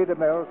Cecil B.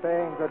 DeMille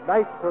saying good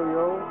night to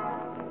you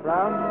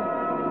from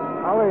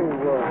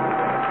Hollywood.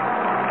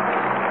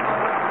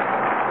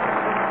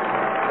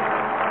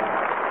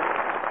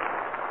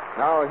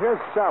 Now, here's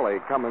Sally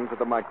coming to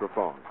the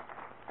microphone.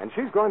 And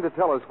she's going to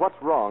tell us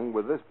what's wrong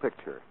with this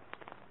picture.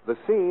 The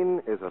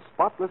scene is a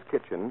spotless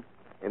kitchen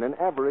in an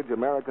average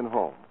American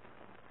home.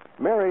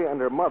 Mary and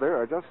her mother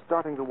are just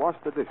starting to wash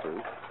the dishes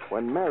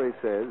when Mary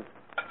says,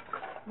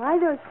 My,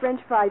 those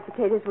French fried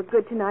potatoes were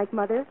good tonight,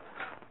 Mother.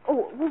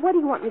 Oh, well, what do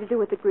you want me to do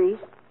with the grease?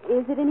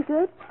 Is it any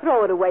good?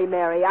 Throw it away,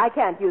 Mary. I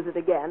can't use it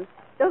again.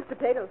 Those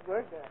potatoes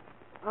were good.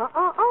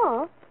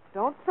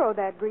 Don't throw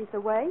that grease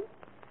away.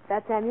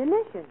 That's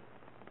ammunition.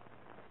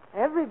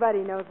 Everybody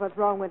knows what's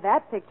wrong with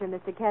that picture,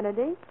 Mr.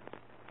 Kennedy.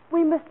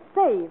 We must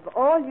save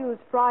all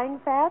used frying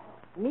fats,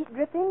 meat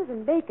drippings,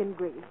 and bacon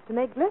grease to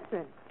make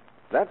glycerin.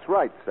 That's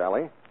right,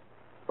 Sally.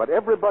 But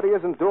everybody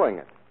isn't doing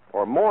it,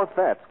 or more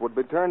fats would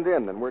be turned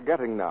in than we're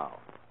getting now.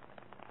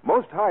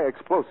 Most high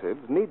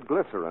explosives need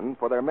glycerin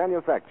for their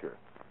manufacture.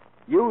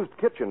 Used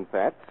kitchen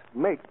fats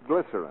make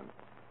glycerin.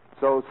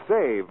 So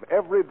save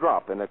every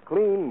drop in a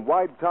clean,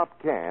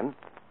 wide-top can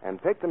and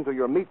take them to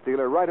your meat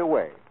dealer right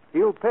away.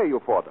 He'll pay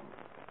you for them.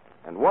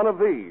 And one of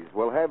these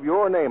will have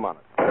your name on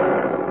it.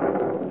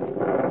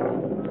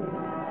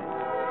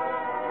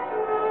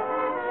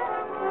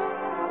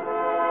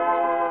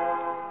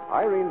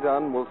 Irene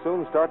Dunne will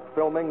soon start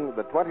filming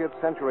the 20th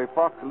Century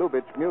Fox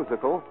Lubitsch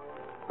musical,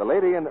 The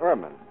Lady in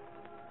Ermine.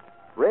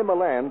 Ray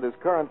Milland is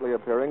currently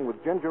appearing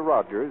with Ginger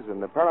Rogers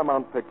in the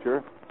Paramount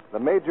picture, The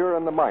Major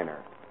and the Minor.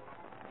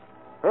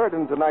 Heard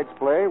in tonight's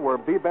play were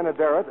Bea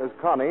Benaderet as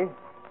Connie,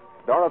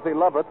 Dorothy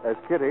Lovett as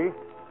Kitty,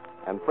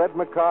 and Fred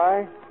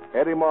Mackay,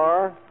 Eddie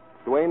Marr,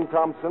 Dwayne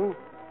Thompson,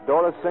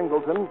 Doris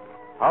Singleton,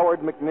 Howard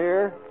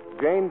McNear,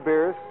 Jane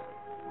Bierce,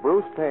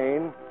 Bruce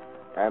Payne,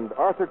 and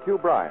Arthur Q.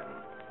 Bryan.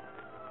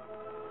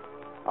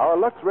 Our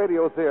Lux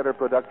Radio Theater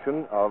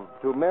production of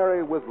To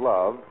Marry with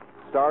Love,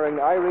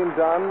 starring Irene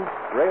Dunne,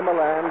 Ray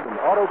Milland, and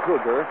Otto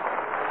Kruger,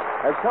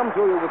 has come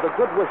to you with the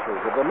good wishes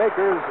of the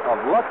makers of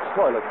Lux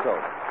Toilet Soap,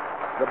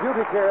 the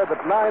beauty care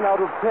that 9 out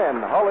of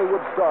 10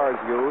 Hollywood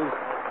stars use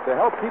to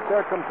help keep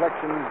their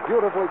complexions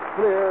beautifully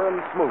clear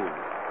and smooth,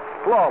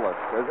 flawless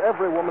as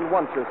every woman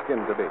wants her skin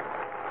to be.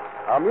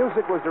 Our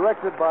music was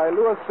directed by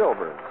Louis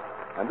Silvers,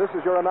 and this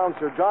is your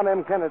announcer, John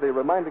M. Kennedy,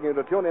 reminding you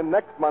to tune in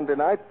next Monday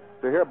night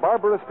to hear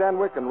Barbara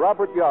Stanwyck and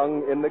Robert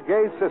Young in The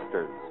Gay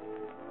Sisters.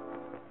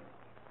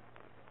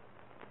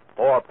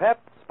 For pep,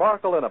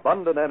 sparkle, and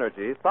abundant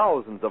energy,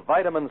 thousands of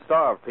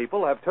vitamin-starved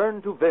people have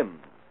turned to Vims.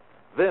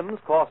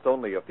 Vims cost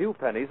only a few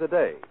pennies a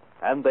day,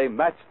 and they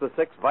match the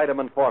 6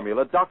 vitamin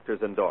formula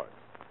doctors endorse.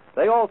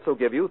 They also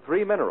give you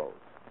 3 minerals,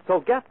 So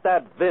get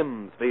that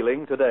VIMS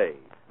feeling today.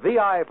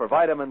 VI for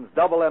vitamins,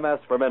 double MS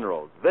for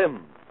minerals.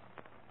 VIMS.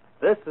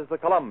 This is the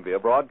Columbia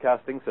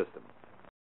Broadcasting System.